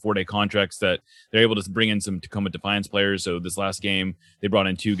 which are 4-day contracts that they're able to bring in some Tacoma Defiance players. So this last game, they brought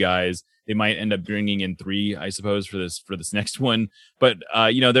in 2 guys. They might end up bringing in 3, I suppose, for this next one. But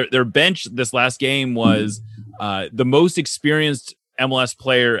their bench this last game was the most experienced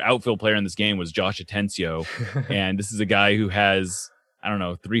MLS outfield player in this game was Josh Atencio, and this is a guy who has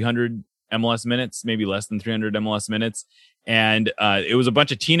 300 MLS minutes, maybe less than 300 MLS minutes. And it was a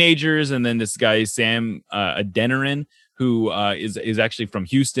bunch of teenagers, and then this guy Sam Adeniran, who is actually from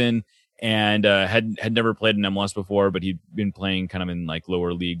Houston and had never played in MLS before, but he'd been playing kind of in like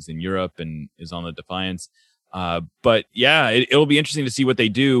lower leagues in Europe and is on the Defiance. But yeah, it'll be interesting to see what they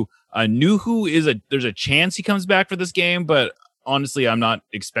do. Nuhu there's a chance he comes back for this game, but honestly, I'm not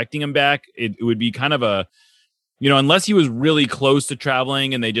expecting him back. It would be kind of a, unless he was really close to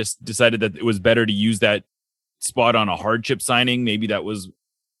traveling and they just decided that it was better to use that spot on a hardship signing. Maybe that was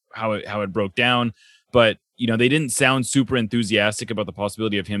how it broke down, but they didn't sound super enthusiastic about the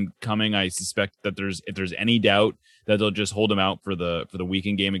possibility of him coming. I suspect that if there's any doubt that they'll just hold him out for the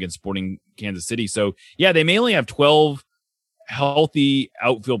weekend game against Sporting Kansas City. So yeah, they may only have 12 healthy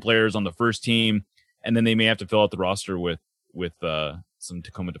outfield players on the first team, and then they may have to fill out the roster with some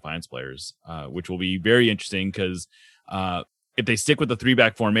Tacoma Defiance players, which will be very interesting because if they stick with the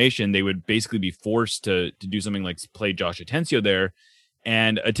 3-back formation, they would basically be forced to do something like play Josh Atencio there.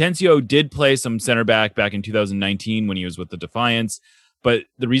 And Atencio did play some center back in 2019 when he was with the Defiance. But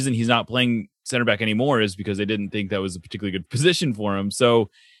the reason he's not playing center back anymore is because they didn't think that was a particularly good position for him.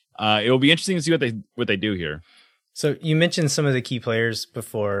 So it will be interesting to see what they do here. So you mentioned some of the key players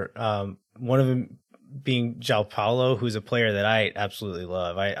before. One of them being João Paulo, who's a player that I absolutely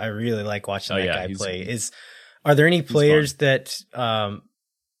love. I really like watching that guy play. Are there any players that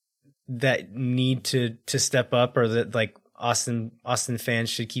need to step up, or that like Austin fans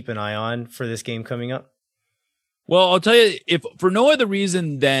should keep an eye on for this game coming up? Well, I'll tell you, if for no other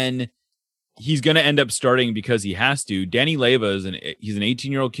reason than he's going to end up starting because he has to. Danny Leyva he's an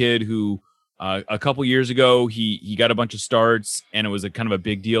 18-year-old kid who a couple years ago he got a bunch of starts, and it was a kind of a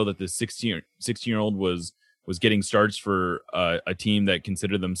big deal that the 16-year-old was getting starts for a team that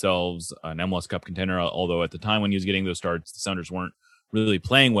considered themselves an MLS Cup contender. Although at the time when he was getting those starts, the Sounders weren't really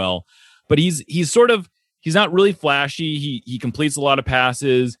playing well. But he's not really flashy. He completes a lot of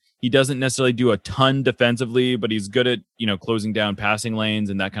passes. He doesn't necessarily do a ton defensively, but he's good at, closing down passing lanes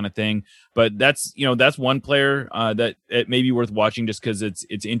and that kind of thing. But that's one player that it may be worth watching just because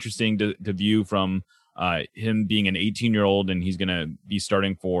it's interesting to view from him being an 18-year-old, and he's going to be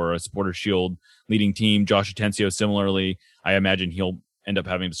starting for a Supporters Shield leading team. Josh Atencio, similarly, I imagine he'll end up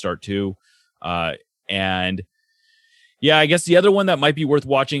having to start too. And yeah, I guess the other one that might be worth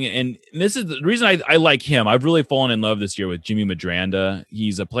watching, and this is the reason I like him. I've really fallen in love this year with Jimmy Medranda.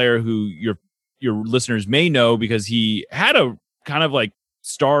 He's a player who your listeners may know because he had a kind of like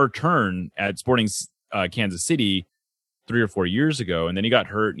star turn at Sporting Kansas City 3 or 4 years ago, and then he got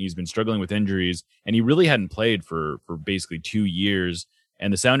hurt and he's been struggling with injuries, and he really hadn't played for basically 2 years.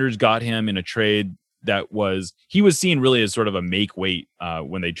 And the Sounders got him in a trade that he was seen really as sort of a make weight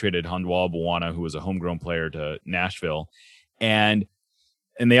when they traded Handwall Bwana, who was a homegrown player, to Nashville. And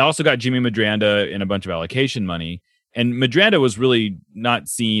they also got Jimmy Medranda in a bunch of allocation money. And Medranda was really not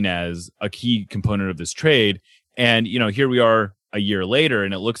seen as a key component of this trade. And, here we are a year later,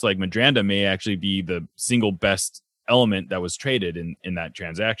 and it looks like Medranda may actually be the single best element that was traded in that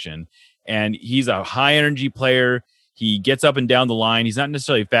transaction. And he's a high energy player. He gets up and down the line. He's not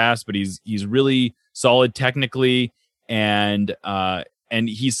necessarily fast, but he's really solid technically, and and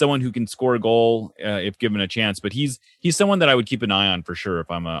he's someone who can score a goal if given a chance. But he's someone that I would keep an eye on for sure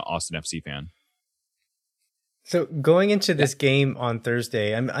if I'm a Austin FC fan. So going into this game on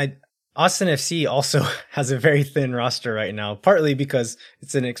Thursday, Austin FC also has a very thin roster right now, partly because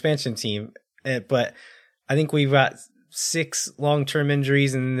it's an expansion team, but I think we've got 6 long-term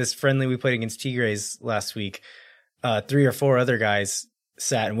injuries, and in this friendly we played against Tigres last week, 3 or 4 other guys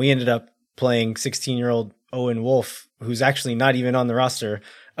sat, and we ended up playing 16-year-old Owen Wolf, who's actually not even on the roster,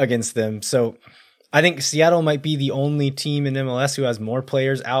 against them. So I think Seattle might be the only team in MLS who has more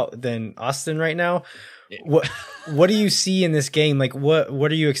players out than Austin right now. What do you see in this game? Like, what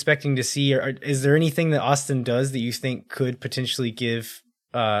are you expecting to see? Or is there anything that Austin does that you think could potentially give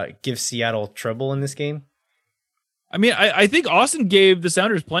Seattle trouble in this game? I mean, I think Austin gave the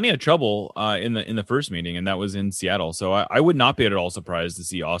Sounders plenty of trouble in the first meeting, and that was in Seattle. So I would not be at all surprised to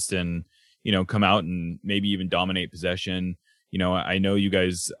see Austin, come out and maybe even dominate possession. I know you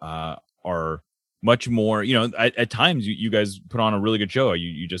guys are much more, at times you guys put on a really good show.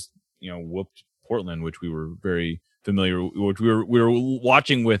 You just, whooped Portland, which we were very familiar, which we were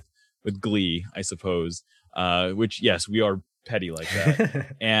watching with glee, I suppose. Which, yes, we are petty like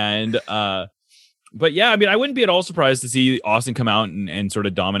that. And but yeah, I mean, I wouldn't be at all surprised to see Austin come out and sort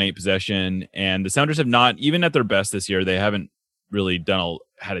of dominate possession. And the Sounders have not, even at their best this year, they haven't really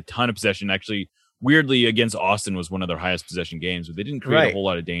had a ton of possession. Actually, weirdly, against Austin was one of their highest possession games, but they didn't create a whole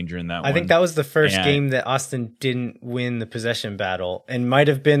lot of danger in that one. I think that was the first game that Austin didn't win the possession battle, and might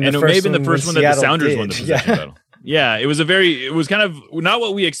have been the first one that the Sounders won the possession battle. Yeah, it was kind of not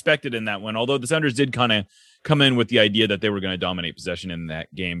what we expected in that one, although the Sounders did kind of come in with the idea that they were going to dominate possession in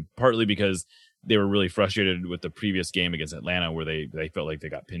that game, partly because they were really frustrated with the previous game against Atlanta where they felt like they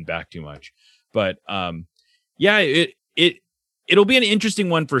got pinned back too much. But yeah, it'll be an interesting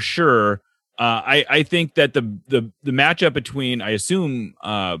one for sure. I think that the matchup between, I assume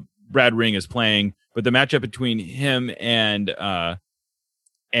Brad Ring is playing, but the matchup between him and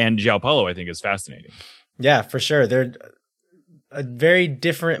João Paulo, I think, is fascinating. Yeah, for sure. They're very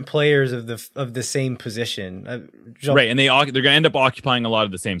different players of the same position, right? And they're going to end up occupying a lot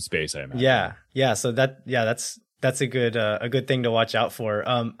of the same space, I imagine. Yeah. So that's a good thing to watch out for.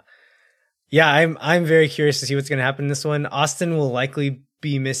 I'm very curious to see what's going to happen in this one. Austin will likely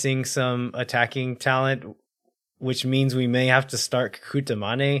be missing some attacking talent, which means we may have to start Kekuta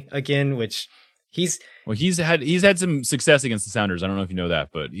Manneh again, which he's had some success against the Sounders. I don't know if you know that,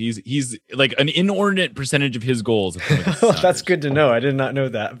 but he's like an inordinate percentage of his goals. That's good to know. I did not know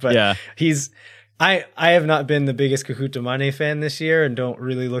that, but yeah, I have not been the biggest Kekuta Manneh fan this year and don't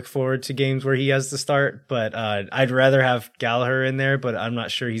really look forward to games where he has to start, but I'd rather have Gallagher in there, but I'm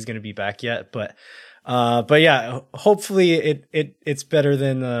not sure he's going to be back yet. But yeah, hopefully it's better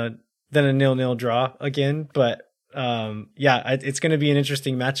than a 0-0 draw again. But it's going to be an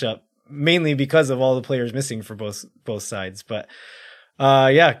interesting matchup, mainly because of all the players missing for both sides. But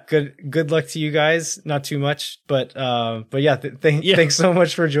good luck to you guys. Not too much, but yeah, thanks so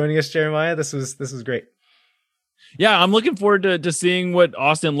much for joining us, Jeremiah. This was great. Yeah, I'm looking forward to seeing what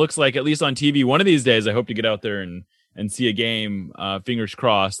Austin looks like, at least on TV. One of these days, I hope to get out there and see a game. Fingers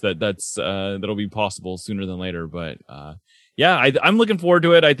crossed that'll be possible sooner than later. But I'm looking forward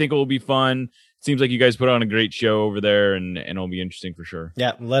to it. I think it will be fun. Seems like you guys put on a great show over there, and it'll be interesting for sure.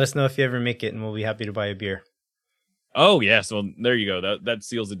 Yeah, let us know if you ever make it, and we'll be happy to buy a beer. Oh yes, well there you go. That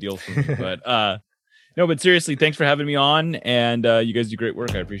seals the deal for me. But no, but seriously, thanks for having me on, and you guys do great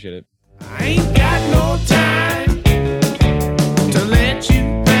work. I appreciate it. I ain't got no time to let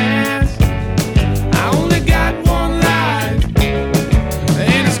you pass. I only got one life,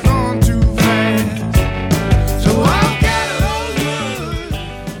 and it's gone too fast. So I'll get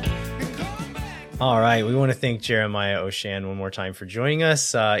it. All right, we want to thank Jeremiah Oshan one more time for joining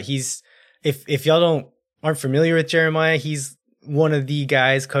us. He's if y'all aren't familiar with Jeremiah, he's one of the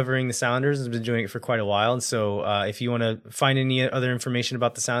guys covering the Sounders, has been doing it for quite a while. And so if you want to find any other information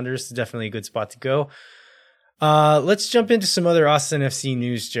about the Sounders, it's definitely a good spot to go. Let's jump into some other Austin FC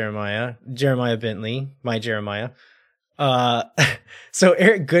news, Jeremiah Bentley, my Jeremiah. So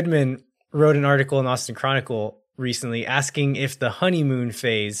Eric Goodman wrote an article in Austin Chronicle recently asking if the honeymoon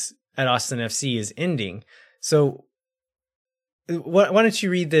phase at Austin FC is ending. So why don't you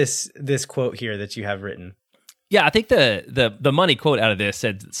read this quote here that you have written? Yeah, I think the money quote out of this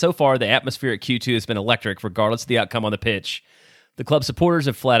said, so far the atmosphere at Q2 has been electric regardless of the outcome on the pitch. The club supporters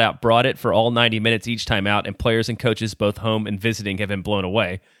have flat out brought it for all 90 minutes each time out, and players and coaches, both home and visiting, have been blown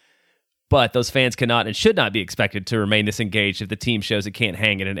away. But those fans cannot and should not be expected to remain this engaged if the team shows it can't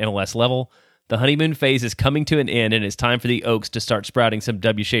hang at an MLS level. The honeymoon phase is coming to an end, and it's time for the Oaks to start sprouting some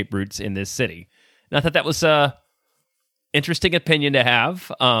W-shaped roots in this city. And I thought that was interesting opinion to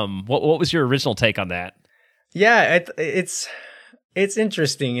have. What was your original take on that? Yeah, it's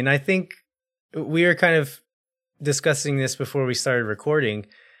interesting, and I think we were kind of discussing this before we started recording,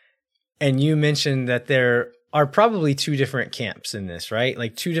 and you mentioned that there are probably two different camps in this, right?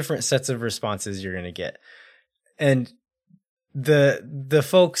 Like two different sets of responses you're going to get. And the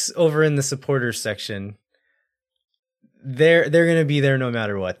folks over in the supporters section, they're going to be there no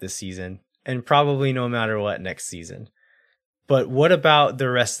matter what this season, and probably no matter what next season. But what about the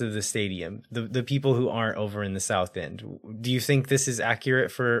rest of the stadium, the people who aren't over in the South End? Do you think this is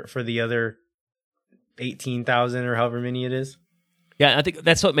accurate for the other 18,000 or however many it is? Yeah, I think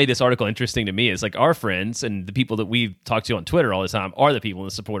that's what made this article interesting to me is like our friends and the people that we talk to on Twitter all the time are the people in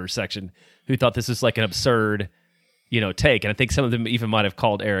the supporters section who thought this was like an absurd, take. And I think some of them even might have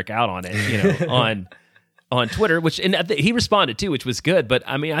called Eric out on it, on Twitter, and he responded too, which was good. But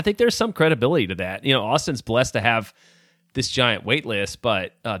I mean, I think there's some credibility to that. Austin's blessed to have this giant wait list,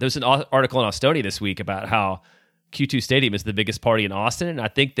 but there's an article in Austonia this week about how Q2 Stadium is the biggest party in Austin. And I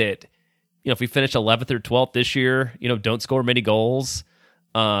think that, if we finish 11th or 12th this year, don't score many goals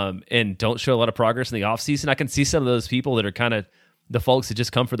and don't show a lot of progress in the offseason, I can see some of those people that are kind of the folks that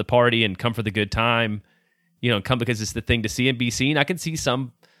just come for the party and come for the good time, come because it's the thing to see and be seen. I can see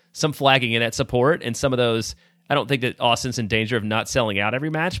some flagging in that support, and some of those, I don't think that Austin's in danger of not selling out every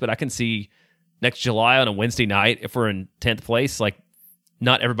match, but I can see next July on a Wednesday night, if we're in 10th place, like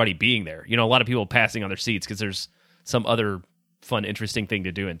not everybody being there. A lot of people passing on their seats because there's some other fun, interesting thing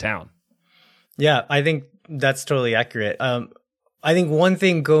to do in town. Yeah, I think that's totally accurate. I think one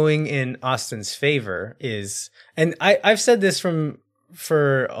thing going in Austin's favor is, and I've said this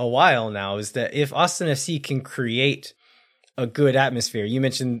for a while now, is that if Austin FC can create a good atmosphere, you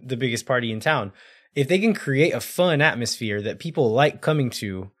mentioned the biggest party in town, if they can create a fun atmosphere that people like coming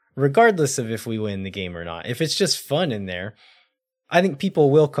to, regardless of if we win the game or not, if it's just fun in there, I think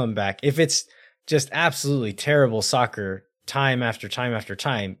people will come back. If it's just absolutely terrible soccer time after time after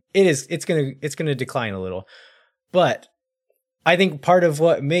time, it's gonna decline a little. But I think part of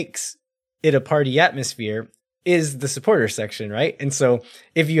what makes it a party atmosphere is the supporter section, right? And so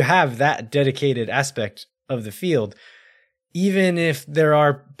if you have that dedicated aspect of the field, even if there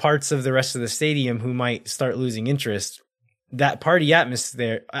are parts of the rest of the stadium who might start losing interest, that party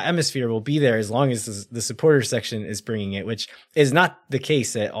atmosphere will be there as long as the supporter section is bringing it, which is not the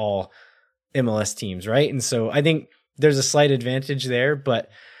case at all MLS teams, right? And so I think there's a slight advantage there, but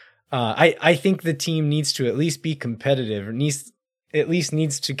I think the team needs to at least be competitive, or needs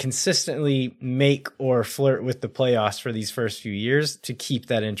to consistently make or flirt with the playoffs for these first few years to keep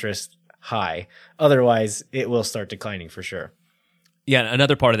that interest high. Otherwise, it will start declining for sure. Yeah,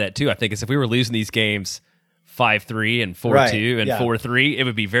 another part of that too, I think, is if we were losing these games 5-3 and 4-2 and 4-3, it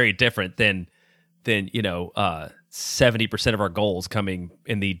would be very different than 70% of our goals coming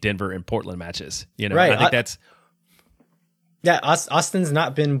in the Denver and Portland matches. Right. I think that's. Yeah, Austin's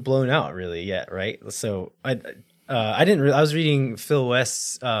not been blown out really yet, right? So I was reading Phil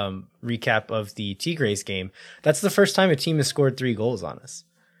West's recap of the Tigres game. That's the first time a team has scored 3 goals on us.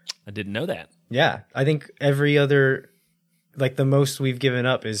 I didn't know that. Yeah, I think every other, like the most we've given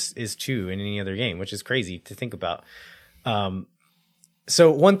up is 2 in any other game, which is crazy to think about.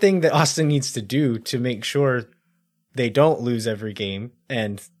 So one thing that Austin needs to do to make sure they don't lose every game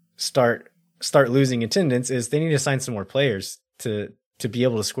and start losing attendance is they need to sign some more players to be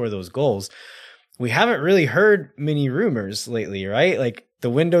able to score those goals. We haven't really heard many rumors lately, right? Like the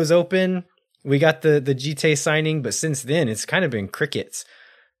window's open. We got the GT signing, but since then it's kind of been crickets.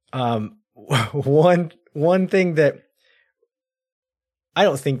 One thing that I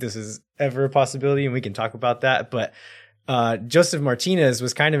don't think this is ever a possibility, and we can talk about that, but Josef Martinez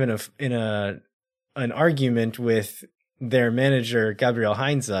was kind of in an argument with their manager Gabriel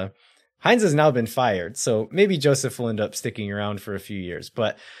Heinze. Heinze has now been fired, so maybe Josef will end up sticking around for a few years.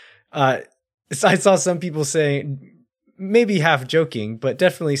 But I saw some people saying, maybe half joking, but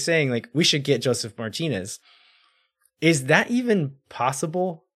definitely saying like we should get Josef Martinez. Is that even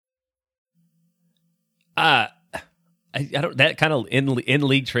possible? I don't, that kind of in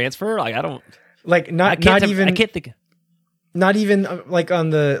league transfer. Like I don't like I can't think. Not even like on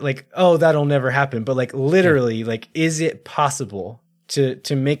the like, oh, that'll never happen. But like literally, like, is it possible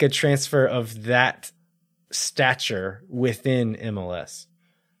to make a transfer of that stature within MLS?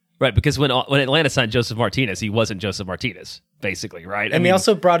 Right, because when Atlanta signed Josef Martinez, he wasn't Josef Martinez, basically, right? And they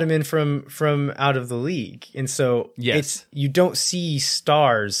also brought him in from out of the league, and so yes, you don't see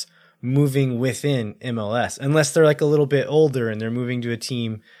stars moving within MLS unless they're like a little bit older and they're moving to a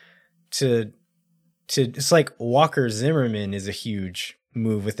team to. It's like Walker Zimmerman is a huge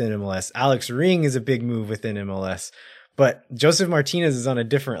move within MLS. Alex Ring is a big move within MLS. But Joseph Martinez is on a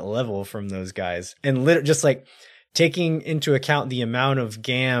different level from those guys. And just like taking into account the amount of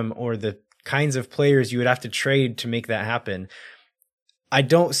GAM or the kinds of players you would have to trade to make that happen, I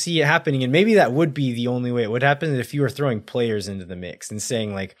don't see it happening. And maybe that would be the only way it would happen, if you were throwing players into the mix and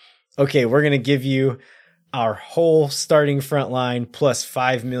saying like, okay, we're going to give you our whole starting front line plus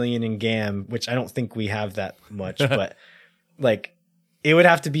 5 million in GAM, which I don't think we have that much, but like it would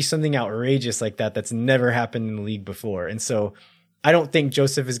have to be something outrageous like that. That's never happened in the league before. And so I don't think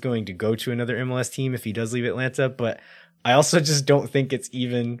Joseph is going to go to another MLS team if he does leave Atlanta, but I also just don't think it's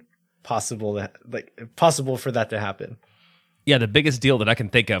even possible for that to happen. Yeah, the biggest deal that I can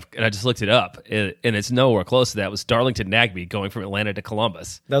think of, and I just looked it up, and it's nowhere close to that, was Darlington Nagbe going from Atlanta to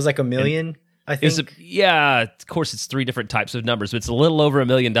Columbus. That was like $1 million, I think. Of course, it's 3 different types of numbers, but it's a little over $1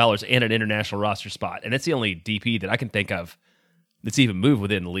 million and an international roster spot. And it's the only DP that I can think of that's even moved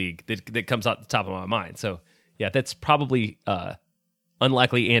within the league that comes out the top of my mind. So, yeah, that's probably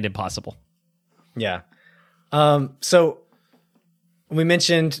unlikely and impossible. Yeah. So we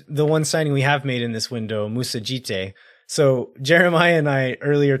mentioned the one signing we have made in this window, Moussa Djitté. So Jeremiah and I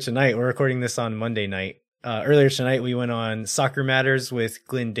earlier tonight, we're recording this on Monday night. Earlier tonight, we went on Soccer Matters with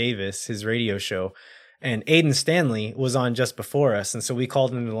Glenn Davis, his radio show, and Aiden Stanley was on just before us. And so we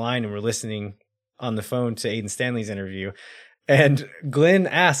called into the line and we're listening on the phone to Aiden Stanley's interview. And Glenn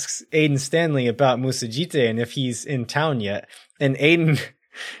asks Aiden Stanley about Moussa Djitté and if he's in town yet. And Aiden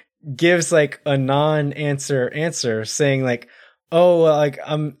gives like a non-answer answer saying like, oh, like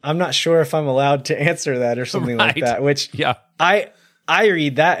I'm not sure if I'm allowed to answer that or something like that, which I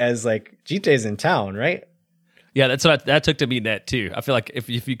read that as like Djitté's in town, right? Yeah, that's what that took to mean that too. I feel like if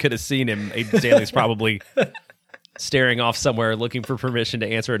you could have seen him, Aiden Stanley's probably staring off somewhere looking for permission to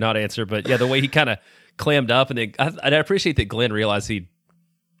answer or not answer. But yeah, the way he kind of clammed up, and I appreciate that Glenn realized he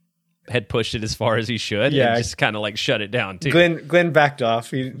had pushed it as far as he should, and just kind of like shut it down too. Glenn backed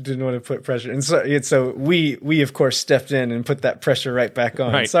off. He didn't want to put pressure, and so we of course stepped in and put that pressure right back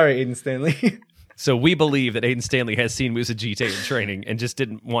on. Right. Sorry, Aiden Stanley. So we believe that Aiden Stanley has seen Moussa Djitté in training and just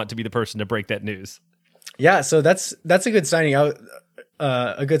didn't want to be the person to break that news. Yeah, so that's a good signing.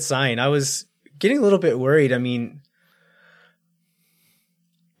 A good sign. I was getting a little bit worried. I mean,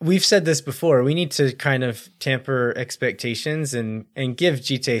 we've said this before. We need to kind of temper expectations and give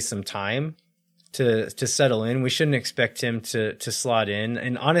Djitté some time to settle in. We shouldn't expect him to slot in.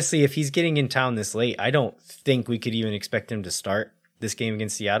 And honestly, if he's getting in town this late, I don't think we could even expect him to start this game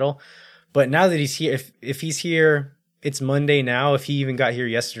against Seattle. But now that he's here, if he's here, it's Monday now. If he even got here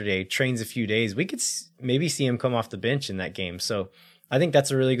yesterday, trains a few days, we could maybe see him come off the bench in that game. So I think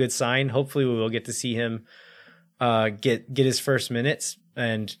that's a really good sign. Hopefully we will get to see him get his first minutes.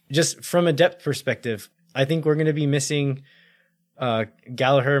 And just from a depth perspective, I think we're going to be missing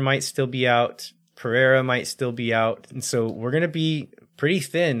Gallagher might still be out. Pereira might still be out. And so we're going to be pretty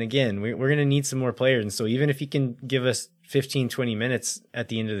thin again. We're going to need some more players. And so even if he can give us 15, 20 minutes at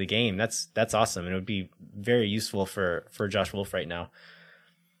the end of the game, that's awesome. And it would be very useful for Josh Wolff right now.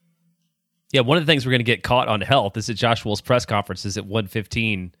 Yeah, one of the things we're going to get caught on health is that Josh Wolff's press conference is at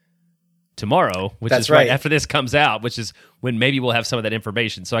 1:15 tomorrow, which is right after this comes out, which is when maybe we'll have some of that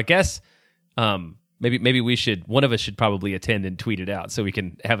information. So I guess maybe one of us should probably attend and tweet it out so we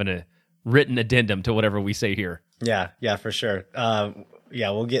can have a written addendum to whatever we say here. Yeah, for sure.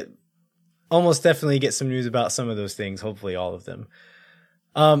 We'll almost definitely get some news about some of those things, hopefully all of them.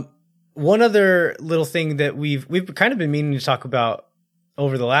 One other little thing that we've kind of been meaning to talk about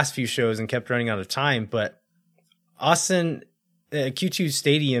over the last few shows and kept running out of time, but Austin Q2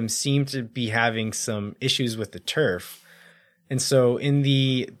 Stadium seemed to be having some issues with the turf. And so in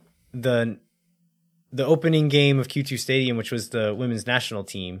the opening game of Q2 Stadium, which was the women's national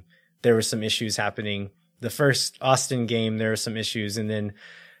team, there were some issues happening. The first Austin game, there were some issues. And then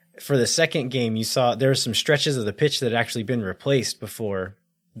for the second game, you saw there were some stretches of the pitch that had actually been replaced before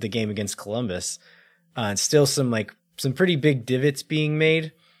the game against Columbus. And still some pretty big divots being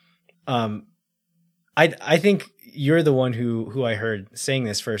made. I think you're the one who I heard saying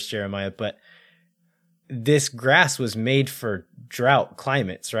this first, Jeremiah, but this grass was made for drought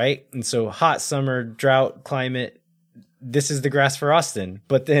climates, right? And so hot summer, drought climate, this is the grass for Austin,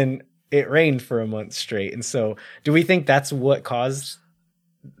 but then it rained for a month straight. And so do we think that's what caused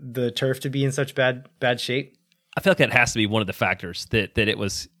the turf to be in such bad shape? I feel like that has to be one of the factors that it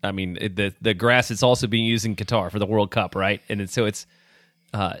was. I mean, the grass is also being used in Qatar for the World Cup, right? And so it's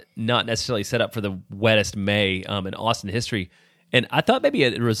not necessarily set up for the wettest May in Austin history. And I thought maybe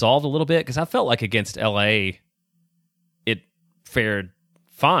it resolved a little bit because I felt like against LA, it fared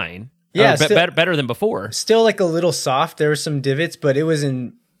fine. Yeah, better than before. Still like a little soft. There were some divots, but it was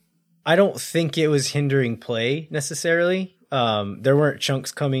in I don't think it was hindering play necessarily. There weren't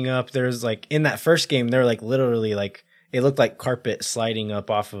chunks coming up. There's like in that first game, they're like literally like it looked like carpet sliding up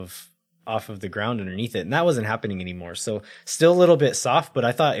off of the ground underneath it, and that wasn't happening anymore. So still a little bit soft, but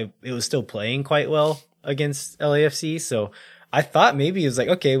I thought it was still playing quite well against LAFC. So I thought maybe it was like,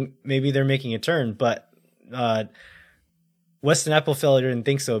 okay, maybe they're making a turn, but Weston Apfelfeller didn't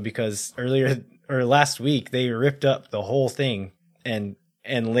think so, because last week they ripped up the whole thing and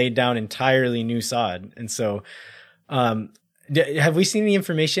laid down entirely new sod. And so have we seen the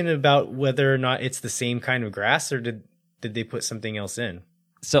information about whether or not it's the same kind of grass, or did they put something else in?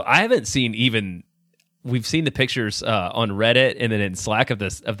 So I haven't seen we've seen the pictures on Reddit and then in Slack of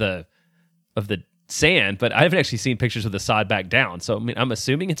the sand, but I haven't actually seen pictures of the sod back down. So I mean, I'm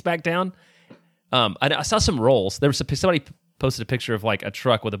assuming it's back down. I saw some rolls. There was somebody posted a picture of like a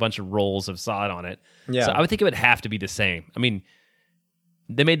truck with a bunch of rolls of sod on it. Yeah. So I would think it would have to be the same. I mean,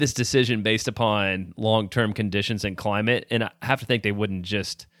 they made this decision based upon long-term conditions and climate, and I have to think they wouldn't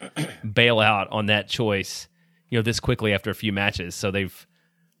just bail out on that choice, this quickly after a few matches. So they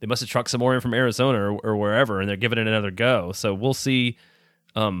must have trucked some more in from Arizona or wherever, and they're giving it another go. So we'll see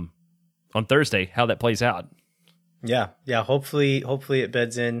on Thursday how that plays out. Yeah. Hopefully it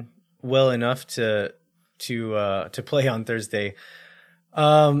beds in well enough to play on Thursday.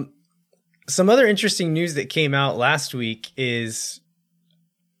 Some other interesting news that came out last week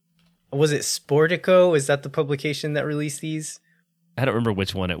was it Sportico? Is that the publication that released these? I don't remember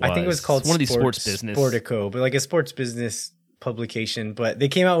which one it was. I think it was called one of these sports business. Sportico, but like a sports business publication. But they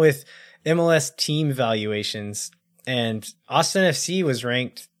came out with MLS team valuations, and Austin FC was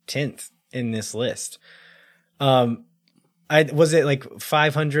ranked 10th in this list. Was it like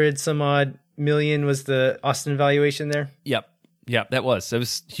 500 some odd million was the Austin valuation there? Yep, that was. It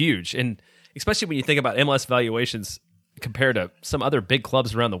was huge, and especially when you think about MLS valuations compared to some other big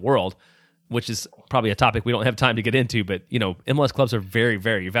clubs around the world, which is probably a topic we don't have time to get into, but MLS clubs are very,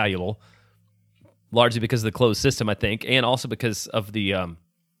 very valuable, largely because of the closed system, I think, and also because of the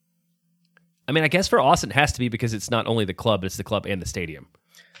I guess for Austin it has to be because it's not only the club, it's the club and the stadium.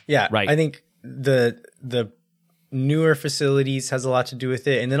 Yeah, right. I think the newer facilities has a lot to do with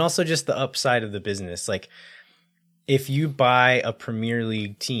it, and then also just the upside of the business. Like, if you buy a Premier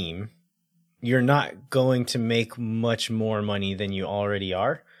League team, you're not going to make much more money than you already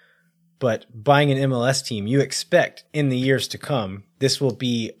are. But buying an MLS team, you expect in the years to come, this will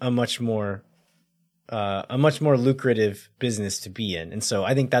be a much more lucrative business to be in. And so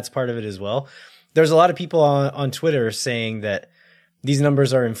I think that's part of it as well. There's a lot of people on Twitter saying that these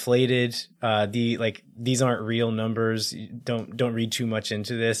numbers are inflated. These aren't real numbers. Don't read too much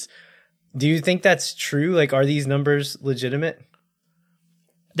into this. Do you think that's true? Like, are these numbers legitimate?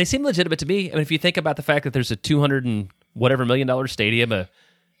 They seem legitimate to me. I mean, if you think about the fact that there's a $200 and whatever $million stadium, a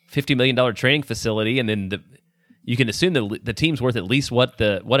 $50 million training facility, and then you can assume that the team's worth at least what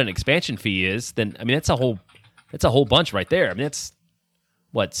an expansion fee is. Then that's a whole bunch right there. I mean, that's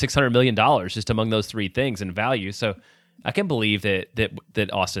what $600 million just among those three things in value. So I can believe that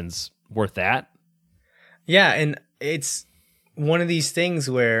Austin's worth that. Yeah, and it's one of these things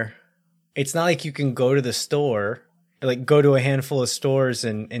where it's not like you can go to the store, like go to a handful of stores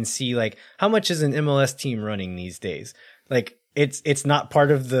and see like how much is an MLS team running these days. Like it's not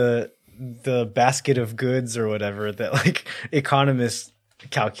part of the basket of goods or whatever that like economists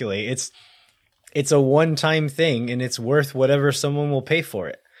calculate. It's a one-time thing, and it's worth whatever someone will pay for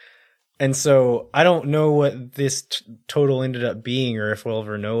it. And so I don't know what this total ended up being, or if we'll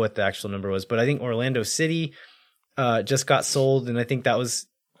ever know what the actual number was, but I think Orlando City just got sold, and I think that was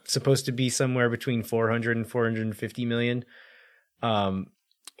supposed to be somewhere between 400 and 450 million.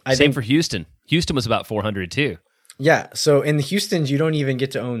 Same for Houston. Houston was about 400 too. Yeah. So in the Houston's, you don't even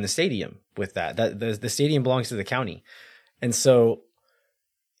get to own the stadium with that. The stadium belongs to the county. And so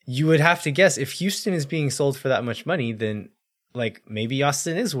you would have to guess, if Houston is being sold for that much money, then like maybe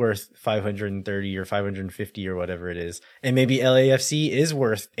Austin is worth 530 or 550 or whatever it is. And maybe LAFC is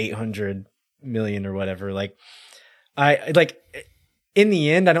worth 800 million or whatever. Like in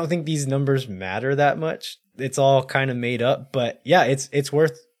the end, I don't think these numbers matter that much. It's all kind of made up, but yeah, it's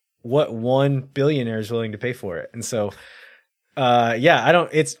worth what one billionaire is willing to pay for it. And so,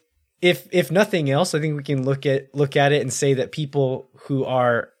 if nothing else, I think we can look at it and say that people who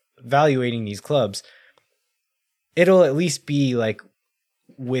are evaluating these clubs, it'll at least be like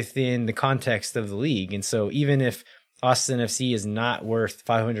within the context of the league. And so even if Austin FC is not worth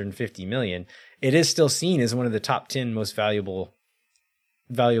 550 million, it is still seen as one of the top 10 most valuable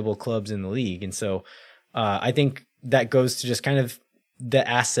clubs in the league. And so I think that goes to just kind of the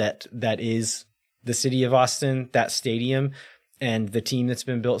asset that is the city of Austin, that stadium, and the team that's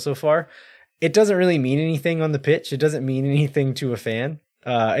been built so far, it doesn't really mean anything on the pitch. It doesn't mean anything to a fan.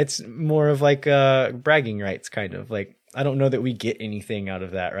 It's more of like bragging rights, kind of. Like, I don't know that we get anything out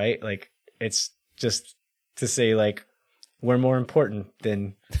of that, right? Like, it's just to say, like, we're more important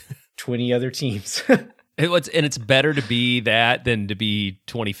than 20 other teams. It's better to be that than to be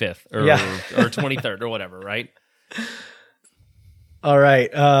 25th or 23rd or whatever, right? All right.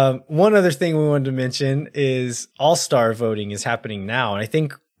 One other thing we wanted to mention is All-Star voting is happening now. And I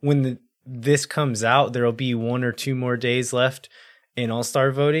think when this comes out, there will be 1 or 2 more days left in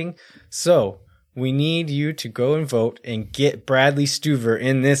All-Star voting. So we need you to go and vote and get Bradley Stuver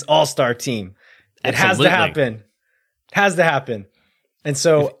in this All-Star team. It has to happen. It has to happen. And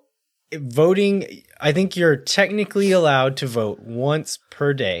so voting, I think you're technically allowed to vote once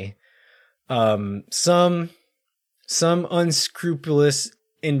per day. Some unscrupulous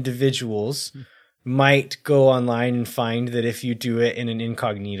individuals might go online and find that if you do it in an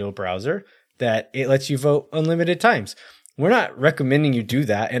incognito browser, that it lets you vote unlimited times. We're not recommending you do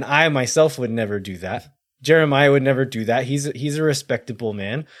that, and I myself would never do that. Jeremiah would never do that. He's a respectable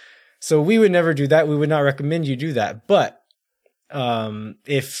man. So we would never do that. We would not recommend you do that. But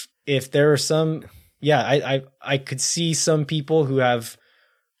if there are some, I could see some people who have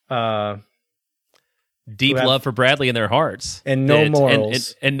deep love for Bradley in their hearts and no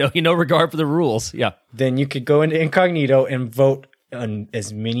morals and no regard for the rules. Yeah. Then you could go into incognito and vote on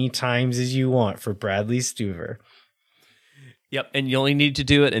as many times as you want for Bradley Stuver. Yep. And you only need to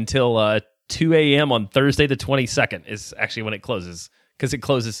do it until 2 a.m. on Thursday the 22nd is actually when it closes, because it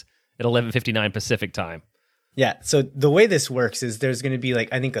closes at 11:59 Pacific time. Yeah. So the way this works is there's going to be, like,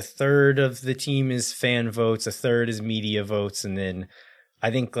 I think a third of the team is fan votes, a third is media votes, and then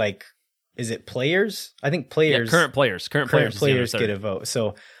I think, like, is it players? I think players. Yeah, current players get a vote.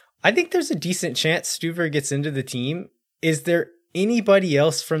 So I think there's a decent chance Stuver gets into the team. Is there anybody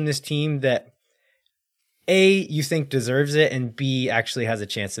else from this team that A, you think deserves it, and B, actually has a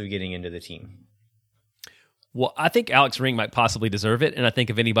chance of getting into the team? Well, I think Alex Ring might possibly deserve it, and I think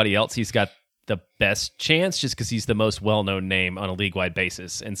if anybody else, he's got the best chance just because he's the most well-known name on a league-wide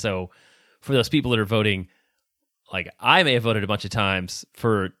basis. And so for those people that are voting, like, I may have voted a bunch of times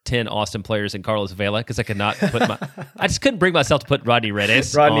for 10 Austin players and Carlos Vela because I could not put I just couldn't bring myself to put Rodney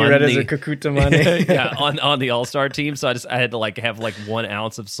Redes or Kakuta Mane on the All-Star team. So I had to, like, have like 1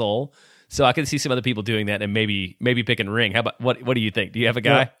 ounce of soul. So I can see some other people doing that and maybe picking Ring. How about what do you think? Do you have a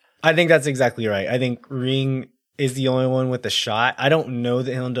guy? Well, I think that's exactly right. I think Ring is the only one with a shot. I don't know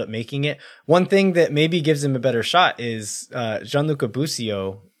that he'll end up making it. One thing that maybe gives him a better shot is Gianluca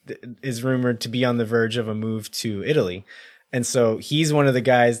Busio is rumored to be on the verge of a move to Italy. And so he's one of the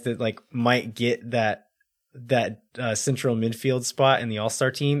guys that, like, might get that central midfield spot in the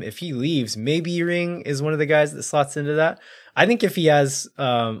All-Star team. If he leaves, maybe Ring is one of the guys that slots into that. I think if he has,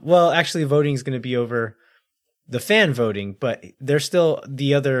 actually voting is going to be over the fan voting, but there's still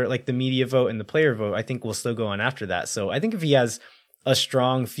the other, like, the media vote and the player vote, I think will still go on after that. So I think if he has a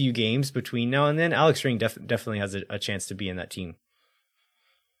strong few games between now and then, Alex Ring definitely has a chance to be in that team.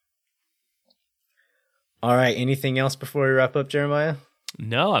 All right. Anything else before we wrap up, Jeremiah?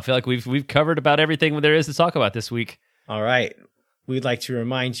 No, I feel like we've covered about everything there is to talk about this week. All right. We'd like to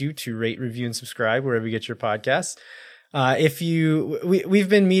remind you to rate, review, and subscribe wherever you get your podcasts. We've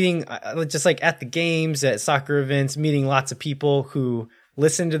been meeting just like at the games, at soccer events, meeting lots of people who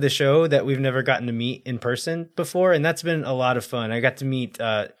listen to the show that we've never gotten to meet in person before. And that's been a lot of fun. I got to meet,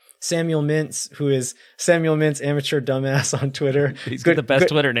 Samuel Mintz, who is Samuel Mintz Amateur Dumbass on Twitter. He's got the best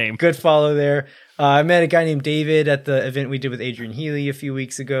Twitter name. Good follow there. I met a guy named David at the event we did with Adrian Healy a few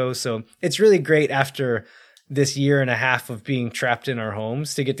weeks ago. So it's really great after this year and a half of being trapped in our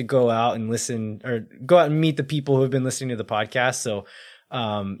homes to get to go out and listen, or go out and meet the people who have been listening to the podcast. So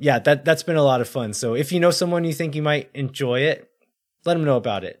that's been a lot of fun. So if you know someone you think you might enjoy it, let them know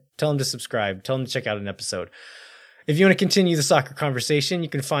about it. Tell them to subscribe. Tell them to check out an episode. If you want to continue the soccer conversation, you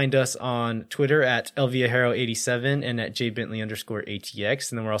can find us on Twitter at LViajero87 and at jbentley_ATX.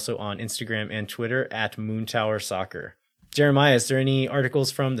 And then we're also on Instagram and Twitter at Moontower Soccer. Jeremiah, is there any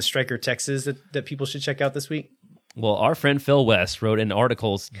articles from the Striker Texas that people should check out this week? Well, our friend Phil West wrote an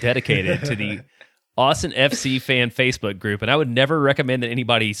article dedicated to the Austin FC fan Facebook group. And I would never recommend that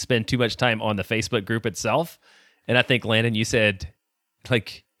anybody spend too much time on the Facebook group itself. And I think, Landon, you said,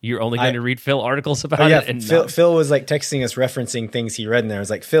 like, you're only going to read Phil articles about it. And Phil was like texting us, referencing things he read in there. I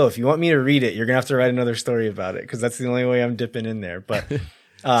was like, Phil, if you want me to read it, you're going to have to write another story about it, because that's the only way I'm dipping in there. But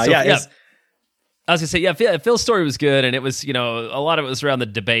I was going to say, Phil's story was good. And it was, a lot of it was around the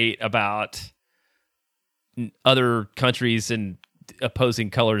debate about other countries and opposing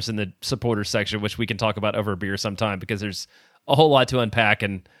colors in the supporters section, which we can talk about over a beer sometime, because there's a whole lot to unpack,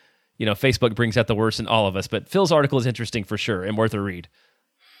 and Facebook brings out the worst in all of us. But Phil's article is interesting for sure and worth a read.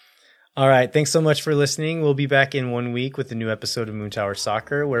 All right. Thanks so much for listening. We'll be back in 1 week with a new episode of Moontower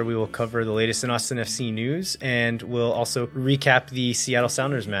Soccer, where we will cover the latest in Austin FC news, and we'll also recap the Seattle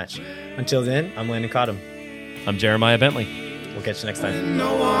Sounders match. Until then, I'm Landon Cottom. I'm Jeremiah Bentley. We'll catch you next time.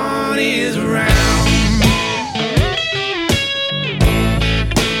 No one is around.